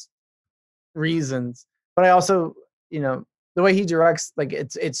obvious reasons. But I also, the way he directs, like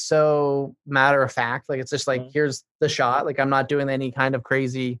it's so matter of fact. Like it's just like, here's the shot. Like I'm not doing any kind of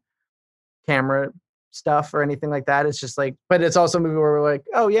crazy camera stuff or anything like that. It's just like, but it's also a movie where we're like,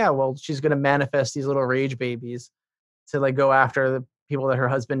 oh yeah, well, she's gonna manifest these little rage babies to like go after the people that her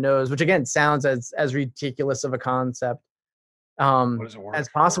husband knows, which again sounds as ridiculous of a concept as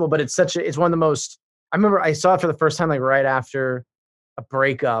possible. But it's one of the most, I remember I saw it for the first time like right after a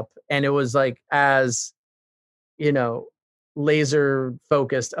breakup, and it was like as laser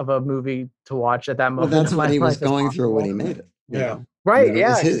focused of a movie to watch at that moment. Well, that's what he was going through when he made it. Yeah. Right.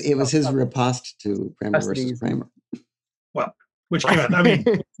 Yeah. It was his riposte to Kramer versus Kramer. Well, which came out,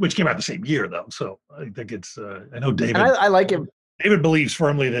 which came out the same year though. So I think it's, I know David. And I like it. David believes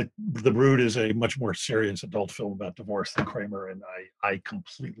firmly that The Brood is a much more serious adult film about divorce than Kramer, and I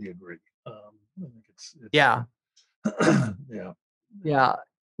completely agree. I think it's yeah. Yeah. Yeah.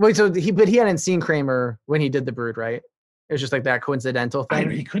 Wait, so he hadn't seen Kramer when he did The Brood, right? It was just like that coincidental thing.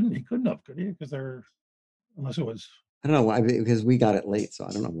 He couldn't have, could he? Because unless it was. I don't know why, because we got it late, so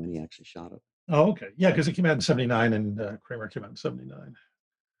I don't know when he actually shot it. Oh, okay. Yeah, because it came out in 79 and Kramer came out in 79.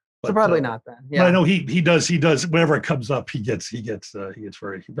 But, so probably not then. Yeah. But I know he does whenever it comes up, he gets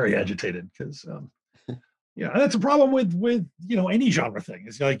very, very agitated because that's a problem with any genre thing.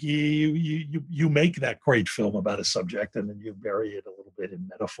 It's like you make that great film about a subject and then you bury it a little bit in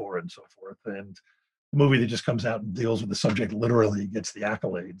metaphor and so forth. And the movie that just comes out and deals with the subject literally gets the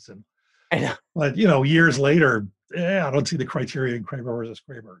accolades. And I know. But years later, I don't see the criteria in Kramer versus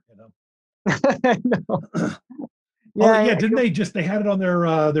Kramer. I know. Yeah, didn't they had it on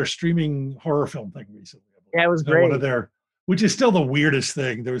their streaming horror film thing recently? Yeah, it was great. One of their, which is still the weirdest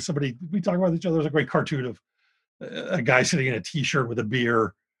thing. There was somebody, we talk about each other. There's a great cartoon of a guy sitting in a t-shirt with a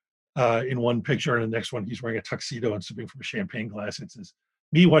beer in one picture, and the next one he's wearing a tuxedo and sipping from a champagne glass. It says,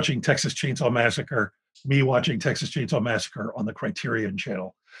 me watching Texas Chainsaw Massacre, me watching Texas Chainsaw Massacre on the Criterion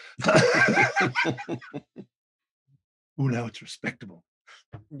channel. Ooh, now it's respectable.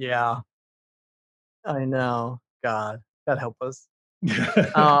 Yeah. I know. God help us.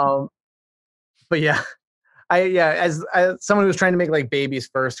 But yeah, as someone who was trying to make like babies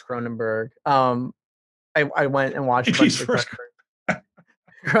first Cronenberg, I went and watched a bunch of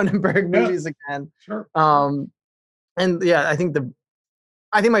Cronenberg movies again. Sure. And yeah, I think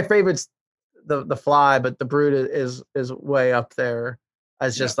my favorite's the Fly, but The Brood is way up there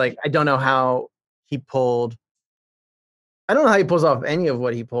as just like, I don't know how he pulls off any of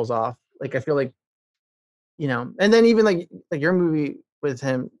what he pulls off. Like, I feel like, and then even like your movie with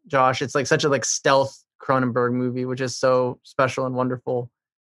him, Josh, it's like such a like stealth Cronenberg movie, which is so special and wonderful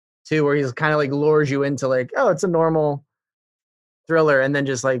too, where he's kind of like lures you into like, oh, it's a normal thriller, and then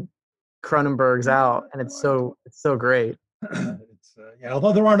just like Cronenberg's out, and it's so great. It's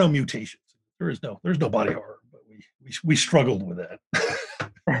although there are no mutations, there's no body horror, but we struggled with that.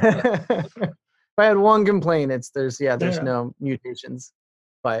 If I had one complaint, there's no mutations,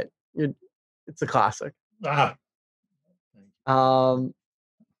 but it's a classic. Am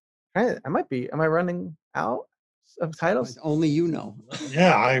I running out of titles? Only you know.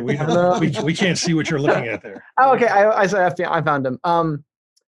 Yeah, we can't see what you're looking at there. Oh, okay. I found him.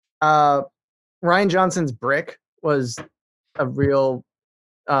 Ryan Johnson's Brick was a real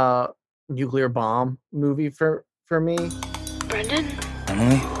nuclear bomb movie for me. Brendan,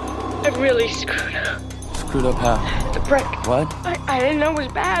 Emily? I really screwed up. Screwed up how? The brick. What? I didn't know it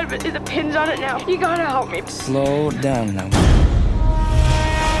was bad, but the pin's on it now. You gotta help me. Slow down now.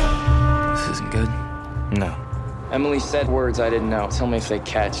 This isn't good. No. Emily said words I didn't know. Tell me if they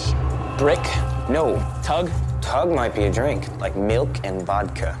catch. Brick? No. Tug? Tug might be a drink, like milk and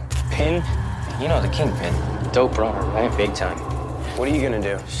vodka. Pin? You know the kingpin. Dope runner, right? Big time. What are you gonna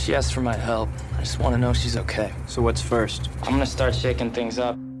do? She asked for my help. I just want to know she's okay. So what's first? I'm gonna start shaking things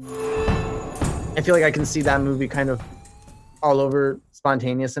up. I feel like I can see that movie kind of all over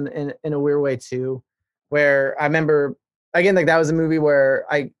Spontaneous in a weird way too, where I remember, again, like that was a movie where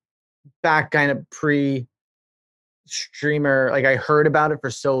back kind of pre-streamer, like I heard about it for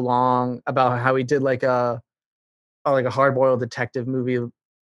so long about how he did like a hard-boiled detective movie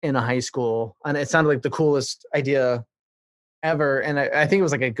in a high school, and it sounded like the coolest idea ever. And I think it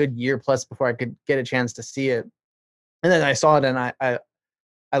was like a good year plus before I could get a chance to see it. And then I saw it, and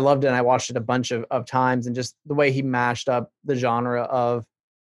I I loved it. And I watched it a bunch of times, and just the way he mashed up the genre of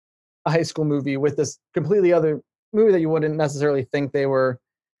a high school movie with this completely other movie that you wouldn't necessarily think they were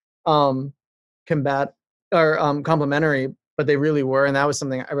combat or complementary, but they really were. And that was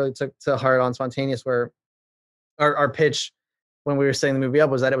something I really took to heart on Spontaneous, where our pitch when we were setting the movie up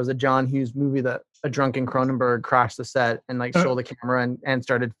was that it was a John Hughes movie that a drunken Cronenberg crashed the set and like stole the camera and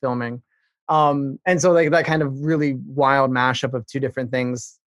started filming. And so like that kind of really wild mashup of two different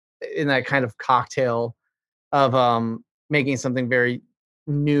things in that kind of cocktail of making something very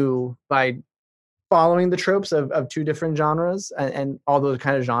new by following the tropes of two different genres and all those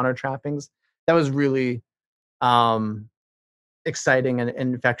kind of genre trappings. That was really exciting and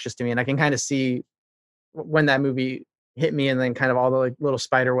infectious to me. And I can kind of see when that movie hit me, and then kind of all the like little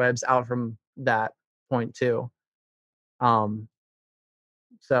spider webs out from that point too.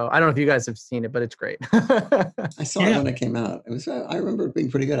 So I don't know if you guys have seen it, but it's great. I saw it when it came out. It was. I remember it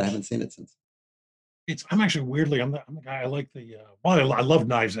being pretty good. I haven't seen it since. I'm actually weirdly. I'm the guy. I like the. Well, I love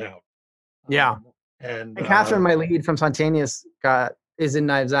Knives Out. Yeah. And Catherine, my lead from Spontaneous, is in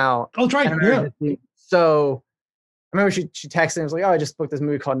Knives Out. Oh, that's right. Yeah. So I remember she texted and was like, "Oh, I just booked this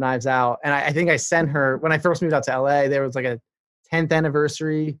movie called Knives Out," and I think I sent her when I first moved out to LA. There was like a 10th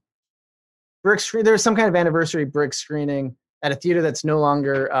anniversary brick screen. There was some kind of anniversary brick screening at a theater that's no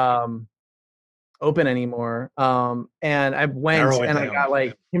longer open anymore. And I went and I got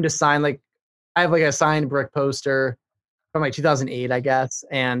like him to sign, like I have like a signed brick poster from like 2008, I guess.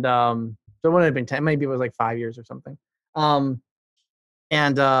 And so it wouldn't have been 10, maybe it was like 5 years or something.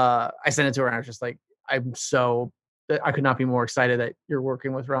 And I sent it to her, and I was just like, I could not be more excited that you're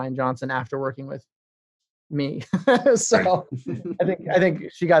working with Rian Johnson after working with me. So I think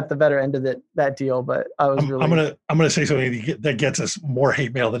she got the better end of that deal, but I was really. I'm gonna say something that gets us more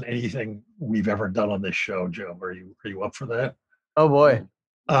hate mail than anything we've ever done on this show, Joe. Are you up for that? Oh boy.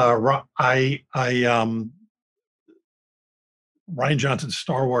 Rian Johnson's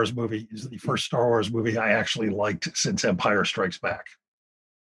Star Wars movie is the first Star Wars movie I actually liked since Empire Strikes Back.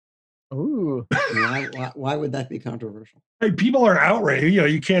 Ooh. Why would that be controversial? Hey, people are outraged.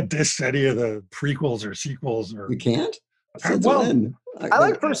 You can't diss any of the prequels or sequels. Or you can't? I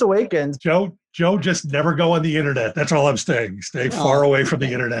like Force Awakens. Joe, just never go on the internet. That's all I'm saying. Stay far away from the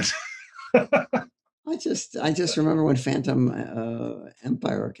internet. I just remember when Phantom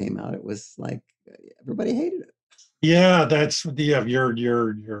Empire came out. It was like everybody hated it. Yeah, that's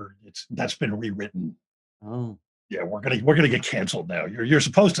that's been rewritten. Oh. Yeah, we're gonna get canceled now. You're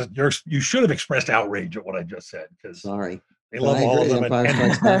supposed to. You should have expressed outrage at what I just said, because sorry, they love all of them. Empire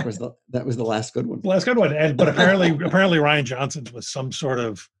Strikes Back was the last good one. The last good one, but apparently Rian Johnson's was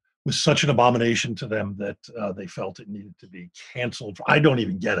such an abomination to them that they felt it needed to be canceled. I don't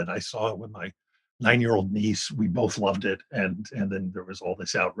even get it. I saw it with my 9-year-old niece. We both loved it, and then there was all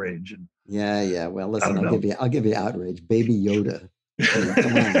this outrage. And yeah. Well, listen, I'll give you outrage. Baby Yoda.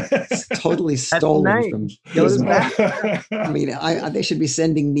 Come on. It's totally stolen from Gizmo. I mean, they should be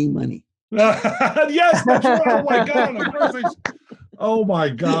sending me money. Yes, that's right. Oh my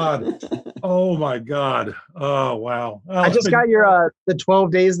God. Oh my God. Oh wow. I just got your the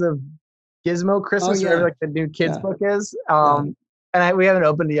 12 Days of Gizmo Christmas, whatever like the new kids book is. And we haven't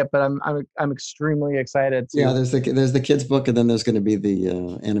opened it yet, but I'm extremely excited. Yeah, there's the kids book, and then there's going to be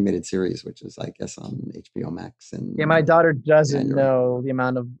the animated series, which is I guess on HBO Max. And yeah, my daughter doesn't know the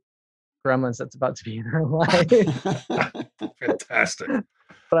amount of gremlins that's about to be in her life. Fantastic.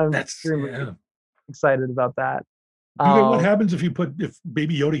 But I'm extremely excited about that. What happens if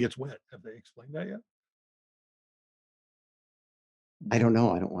Baby Yoda gets wet? Have they explained that yet? I don't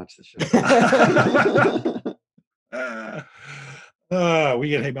know. I don't watch the show. We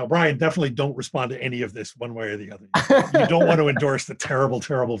get hate mail. Brian, definitely don't respond to any of this one way or the other. You don't want to endorse the terrible,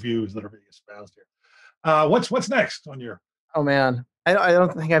 terrible views that are being espoused here. What's next on your? Oh man, I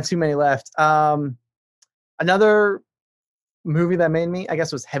don't think I have too many left. Another movie that made me, I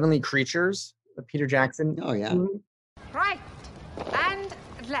guess, was Heavenly Creatures, the Peter Jackson. Oh yeah. movie. Right and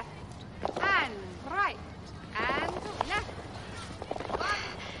left and right and left.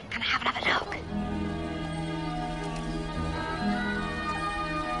 Can I have another look?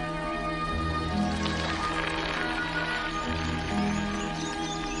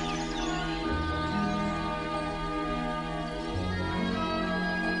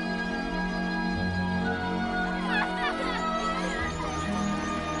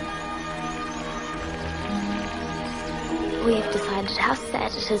 We have decided how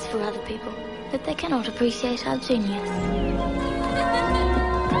sad it is for other people that they cannot appreciate our genius.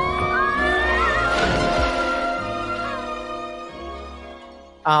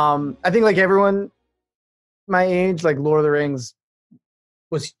 I think like everyone my age, like Lord of the Rings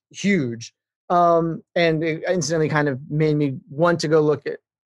was huge. And it instantly kind of made me want to go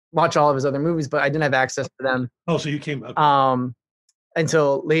watch all of his other movies, but I didn't have access to them. Oh, so you came up.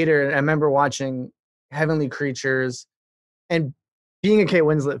 Until later. And I remember watching Heavenly Creatures and being a Kate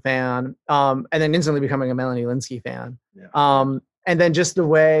Winslet fan, and then instantly becoming a Melanie Linsky fan. Yeah. And then just the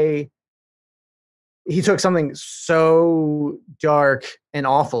way he took something so dark and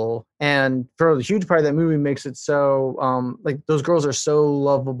awful, and for a huge part of that movie makes it so like those girls are so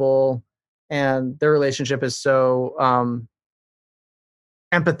lovable, and their relationship is so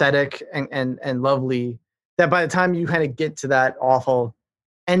empathetic and lovely, that by the time you kind of get to that awful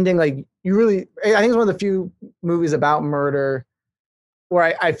ending, like you really, I think it's one of the few movies about murder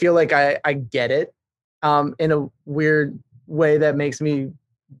where I feel like I get it in a weird way that makes me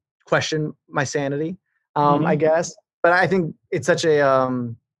question my sanity, I guess. But I think it's such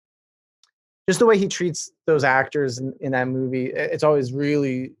a just the way he treats those actors in that movie, it's always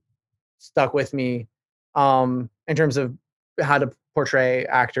really stuck with me in terms of how to portray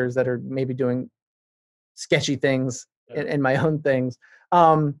actors that are maybe doing sketchy things in my own things.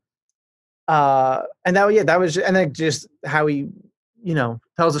 And that was, and then just how he,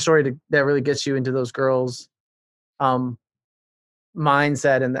 tells a story that really gets you into those girls'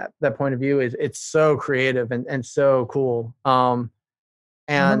 mindset, and that point of view it's so creative and so cool. And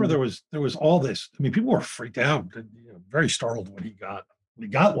I remember there was all this. I mean, people were freaked out, very startled when he got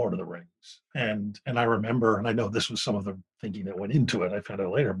Lord of the Rings, and I remember, and I know this was some of the thinking that went into it. I found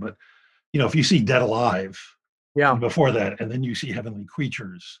out later, but if you see Dead Alive, before that, and then you see Heavenly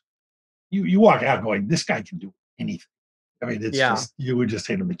Creatures, you walk out going, this guy can do anything. I mean, it's just, you would just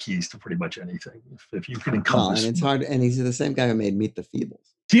hand him the keys to pretty much anything if you can encompass. And it's hard, and he's the same guy who made Meet the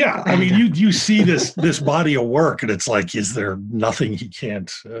Feebles. Yeah, I mean, you see this body of work, and it's like, is there nothing he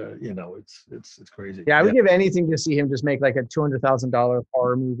can't? It's crazy. Yeah, I would give anything to see him just make like a $200,000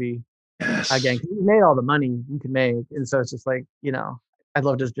 horror movie. Yes. Again, he made all the money you can make, and so it's just like, I'd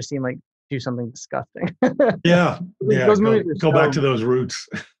love to just see him like do something disgusting. Yeah. Those movies go back to those roots.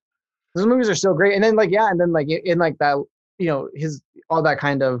 Those movies are so great, and then in like that, his all that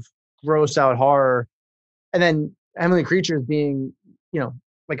kind of gross out horror, and then Heavenly Creatures being,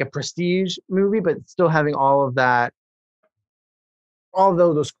 like a prestige movie, but still having all of that,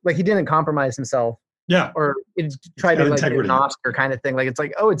 those, like he didn't compromise himself. Yeah. Or it tried to like get an Oscar kind of thing. Like, it's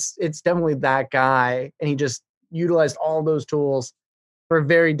like, oh, it's definitely that guy. And he just utilized all those tools for a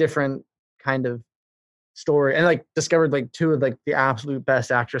very different kind of story, and like discovered like two of like the absolute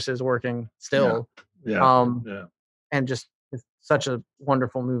best actresses working still. Yeah. And just it's such a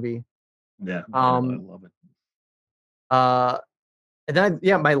wonderful movie. Yeah. I love it. And then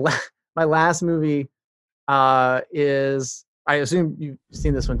my last movie is, I assume you've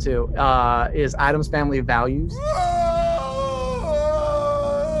seen this one too, is Addams Family Values.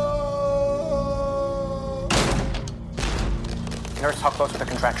 Nurse, how close are the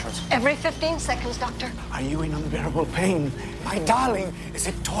contractions? Every 15 seconds, doctor. Are you in unbearable pain? My darling, is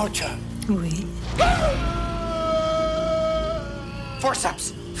it torture? Oui.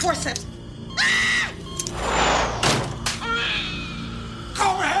 Forceps. Forceps. Go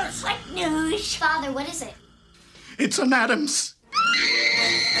ahead. What news? Father, what is it? It's an Addams.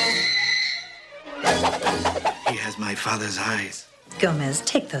 He has my father's eyes. Gomez,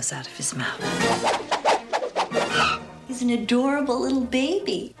 take those out of his mouth. He's an adorable little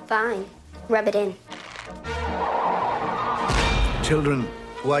baby. Fine. Rub it in. Children,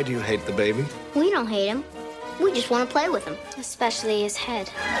 why do you hate the baby? We don't hate him. We just want to play with him, especially his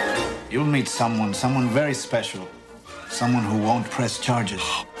head. You'll meet someone very special. Someone who won't press charges.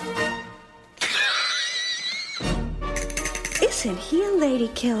 Isn't he a lady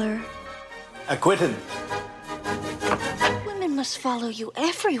killer? Acquitted. Women must follow you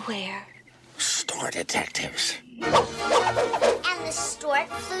everywhere. Store detectives. And the stork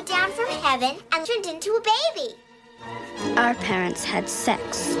flew down from heaven and turned into a baby. Our parents had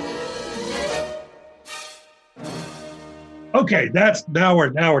sex. Okay, now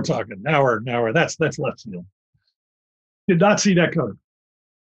we're talking. Now we're that's left field. Did not see that coming.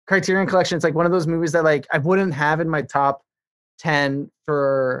 Criterion Collection, it's like one of those movies that like I wouldn't have in my top 10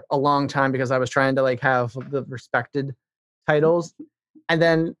 for a long time because I was trying to like have the respected titles. And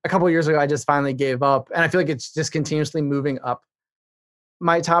then a couple of years ago, I just finally gave up. And I feel like it's just continuously moving up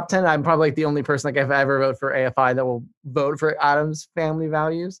my top 10. I'm probably like the only person, like if I ever vote for AFI, that will vote for Addams Family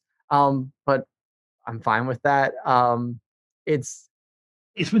Values. But I'm fine with that. It's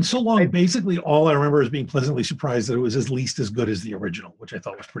been so long. Basically, all I remember is being pleasantly surprised that it was at least as good as the original, which I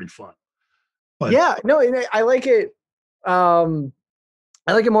thought was pretty fun. But yeah, no, I like it. I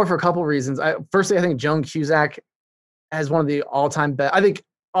like it more for a couple reasons. Firstly, I think Joan Cusack as one of the all-time best. I think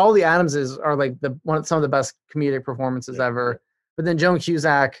all the Adamses are like some of the best comedic performances ever. But then Joan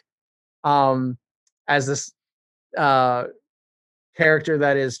Cusack, as this character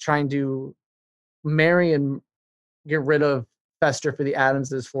that is trying to marry and get rid of Fester for the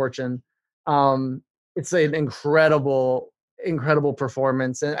Adamses' fortune. It's an incredible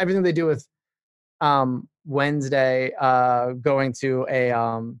performance, and everything they do with Wednesday going to a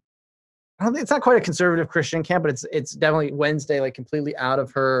I don't think it's not quite a conservative Christian camp, but it's definitely Wednesday, like completely out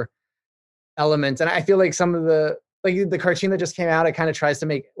of her element. And I feel like some of the cartoon that just came out, it kind of tries to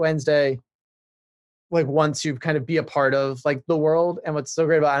make Wednesday like want to kind of be a part of like the world. And what's so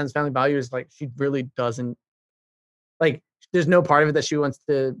great about Addams Family Values is like she really doesn't like. There's no part of it that she wants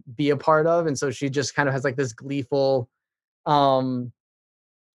to be a part of, and so she just kind of has like this gleeful,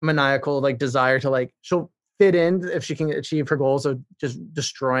 maniacal like desire to like she'll fit in if she can achieve her goals of just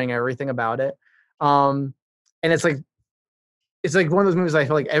destroying everything about it. And it's like one of those movies I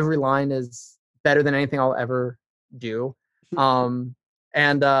feel like every line is better than anything I'll ever do. And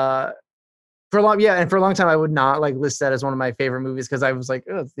for a long time I would not like list that as one of my favorite movies because I was like,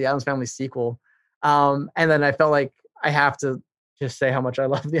 oh, it's the Addams Family sequel. And then I felt like I have to just say how much I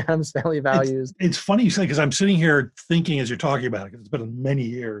love the Addams Family Values. It's funny you say, because I'm sitting here thinking as you're talking about it, because it's been many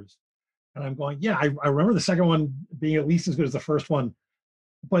years. And I'm going, yeah, I remember the second one being at least as good as the first one.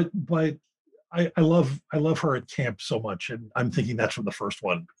 But I love her at camp so much. And I'm thinking that's from the first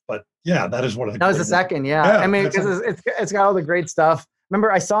one. But yeah, that is one of the That was the second, yeah. I mean, because it's got all the great stuff.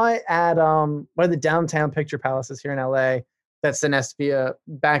 Remember, I saw it at one of the downtown picture palaces here in LA that Cinespia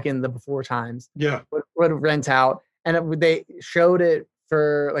back in the before times. Yeah. Would rent out. And they showed it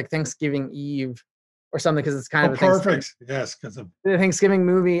for like Thanksgiving Eve or something because it's kind of a perfect. Yes, because of the Thanksgiving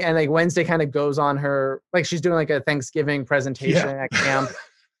movie, and like Wednesday kind of goes on her like she's doing like a Thanksgiving presentation at camp,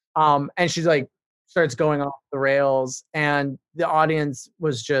 and she's like starts going off the rails, and the audience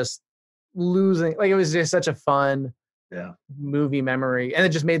was just losing. Like it was just such a fun movie memory, and it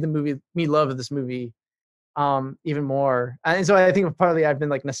just made me love this movie even more. And so I think partly I've been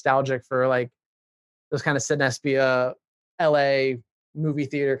like nostalgic for like those kind of Cinespia LA movie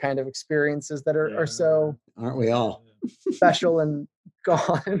theater kind of experiences that are so, aren't we all, special and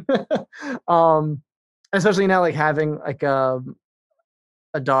gone. Especially now like having like a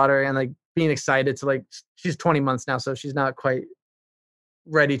daughter and like being excited to like she's 20 months now, so she's not quite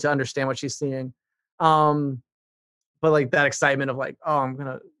ready to understand what she's seeing, but like that excitement of like, oh, I'm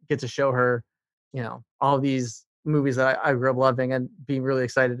gonna get to show her, you know, all these movies that I grew up loving, and being really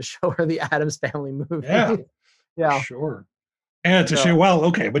excited to show her the Addams Family movie. Yeah, sure. And to say, well,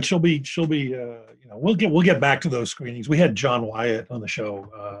 okay, but she'll be you know, we'll get back to those screenings. We had John Wyatt on the show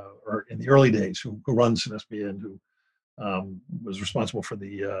or in the early days who runs Cinespia and who was responsible for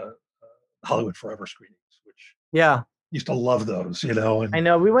the Hollywood Forever screenings, which used to love those, you know. And I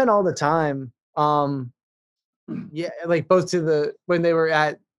know we went all the time. Yeah, like both to when they were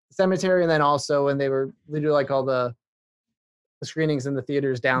at Cemetery, and then also when they do like all the screenings in the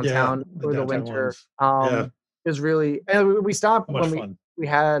theaters downtown for the winter. It was really, and we stopped when we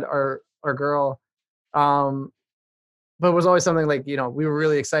had our girl, but it was always something like, you know, we were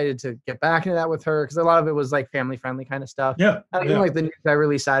really excited to get back into that with her because a lot of it was like family friendly kind of stuff. Even like the New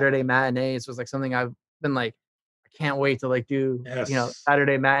Beverly Saturday matinees was like something I've been like, I can't wait to like do, you know,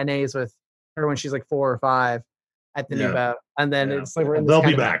 Saturday matinees with her when she's like 4 or 5 at the New Bev, and then it's like they'll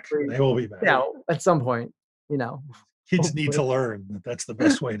be back. They will be back. Yeah, at some point, you know. Kids need to learn that that's the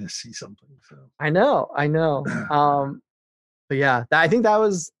best way to see something. So I know. But yeah, I think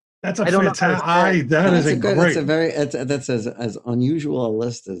that's a fantastic. That's as unusual a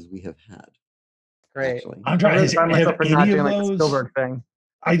list as we have had. Great. Actually. I'm trying to have any of like those. The Spielberg thing.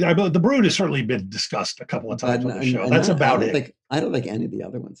 The Brood has certainly been discussed a couple of times on the show. That's about it. I don't think any of the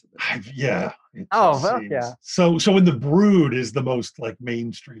other ones have been. Yeah. Yeah. So in The Brood is the most like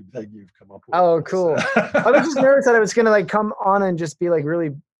mainstream thing you've come up with. Oh, cool. I was just nervous that I was gonna like come on and just be like really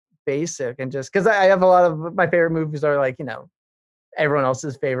basic and just because I have a lot of my favorite movies are like, you know, everyone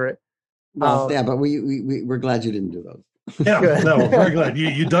else's favorite. Well, but we're glad you didn't do those. Yeah, no, very glad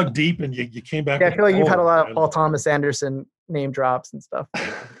you dug deep and you came back. Yeah, I feel like you've had a lot of Paul Thomas Anderson name drops and stuff.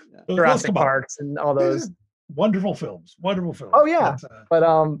 Jurassic Parks and all those wonderful films. Oh yeah, but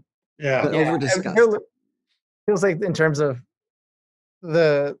over discussed. Feels like in terms of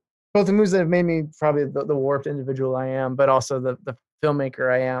both the movies that have made me probably the warped individual I am, but also the filmmaker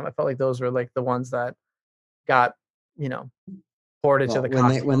I am. I felt like those were like the ones that got, you know, poured into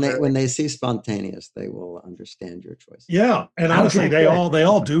the when they see spontaneous, they will understand your choice. Yeah, and honestly, they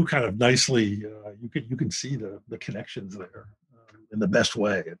all do kind of nicely. You can see the connections there. in the best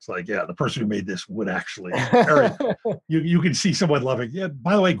way. It's like, yeah, the person who made this would actually. You can see someone loving. Yeah.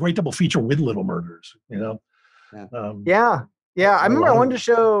 By the way, great double feature with Little Murders. Yeah. I remember I wanted to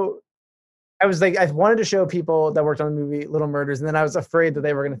show. I wanted to show people that worked on the movie Little Murders, and then I was afraid that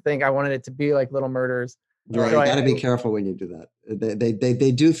they were going to think I wanted it to be like Little Murders. Right. So you got to be careful when you do that.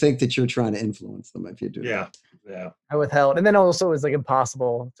 They do think that you're trying to influence them if you do that. Yeah. I withheld. And then also it was like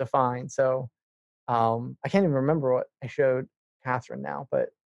impossible to find. So I can't even remember what I showed Catherine now, but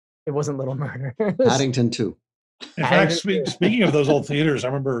it wasn't Little Murders. Paddington 2. In fact, speaking of those old theaters, I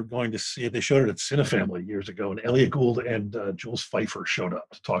remember going to see it. They showed it at Cinefamily years ago, and Elliot Gould and Jules Pfeiffer showed up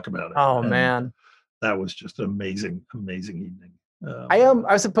to talk about it. Oh, man. That was just an amazing, amazing evening. I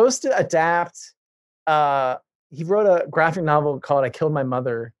was supposed to adapt. He wrote a graphic novel called I Killed My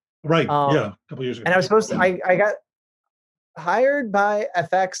Mother. Right. A couple years ago. And I was supposed to, I got hired by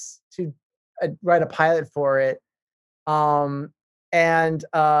FX to write a pilot for it. And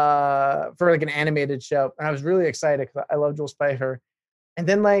for like an animated show. And I was really excited because I love Jules Pfeiffer. And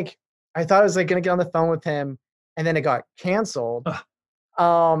then like, I thought I was like going to get on the phone with him, and then it got canceled.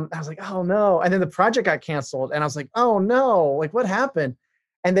 I was like, oh no. And then the project got canceled, and I was like, oh no, like what happened?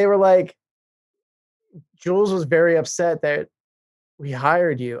 And they were like, Jules was very upset that we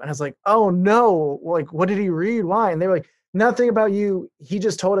hired you. And I was like, oh no, like what did he read? Why? And they were like, nothing about you. He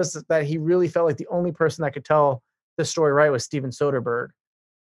just told us that he really felt like the only person that could tell the story right was Steven Soderbergh.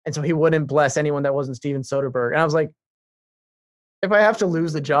 And so he wouldn't bless anyone that wasn't Steven Soderbergh. And I was like, if I have to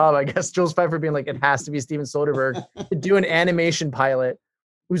lose the job, I guess Jules Pfeiffer being like, it has to be Steven Soderbergh to do an animation pilot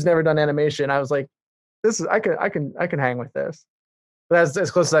who's never done animation. I was like, I can hang with this. But that's as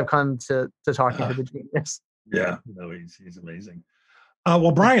close as I've come to talking to the genius. Yeah, no, he's amazing.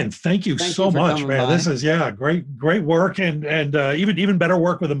 Well, Brian, thank you so much, man. This is great work, and even better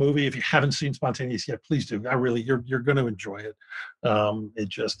work with a movie. If you haven't seen Spontaneous yet, please do. You're going to enjoy it. It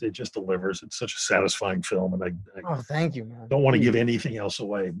just delivers. It's such a satisfying film, and I thank you, man. Don't want to give anything else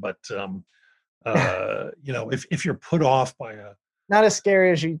away, but if you're put off by not as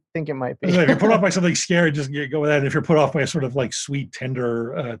scary as you think it might be. If you're put off by something scary, just go with that. And if you're put off by a sort of like sweet,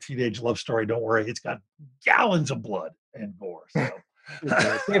 tender teenage love story, don't worry. It's got gallons of blood and gore. So.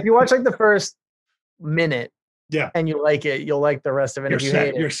 If you watch like the first minute, Yeah. And you like it, you'll like the rest of it. You're if you set.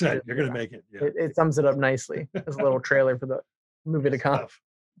 hate it, You're set. You're going to make it. Yeah. It sums it up nicely. As a little trailer for the movie to come.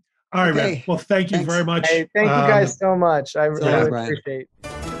 All right, man. Well, thank you very much. Hey, thank you guys so much. I really Brian. appreciate it.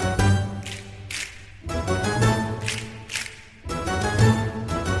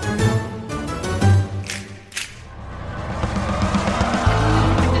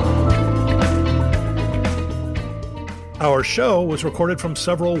 Our show was recorded from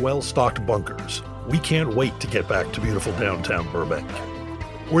several well-stocked bunkers. We can't wait to get back to beautiful downtown Burbank.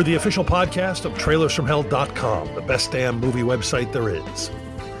 We're the official podcast of trailersfromhell.com, the best damn movie website there is.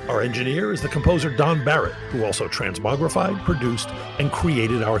 Our engineer is the composer Don Barrett, who also transmogrified, produced, and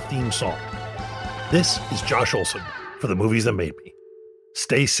created our theme song. This is Josh Olson for The Movies That Made Me.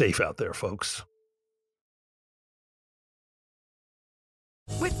 Stay safe out there, folks.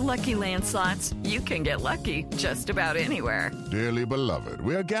 With Lucky Land Slots, you can get lucky just about anywhere. Dearly beloved,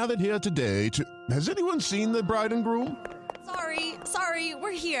 we are gathered here today to... Has anyone seen the bride and groom? Sorry,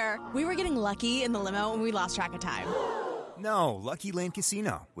 we're here. We were getting lucky in the limo and we lost track of time. No, Lucky Land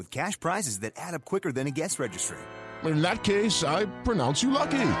Casino, with cash prizes that add up quicker than a guest registry. In that case, I pronounce you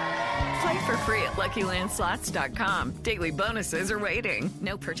lucky. Play for free at LuckyLandSlots.com. Daily bonuses are waiting.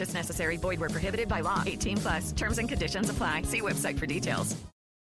 No purchase necessary. Void where prohibited by law. 18+. Terms and conditions apply. See website for details.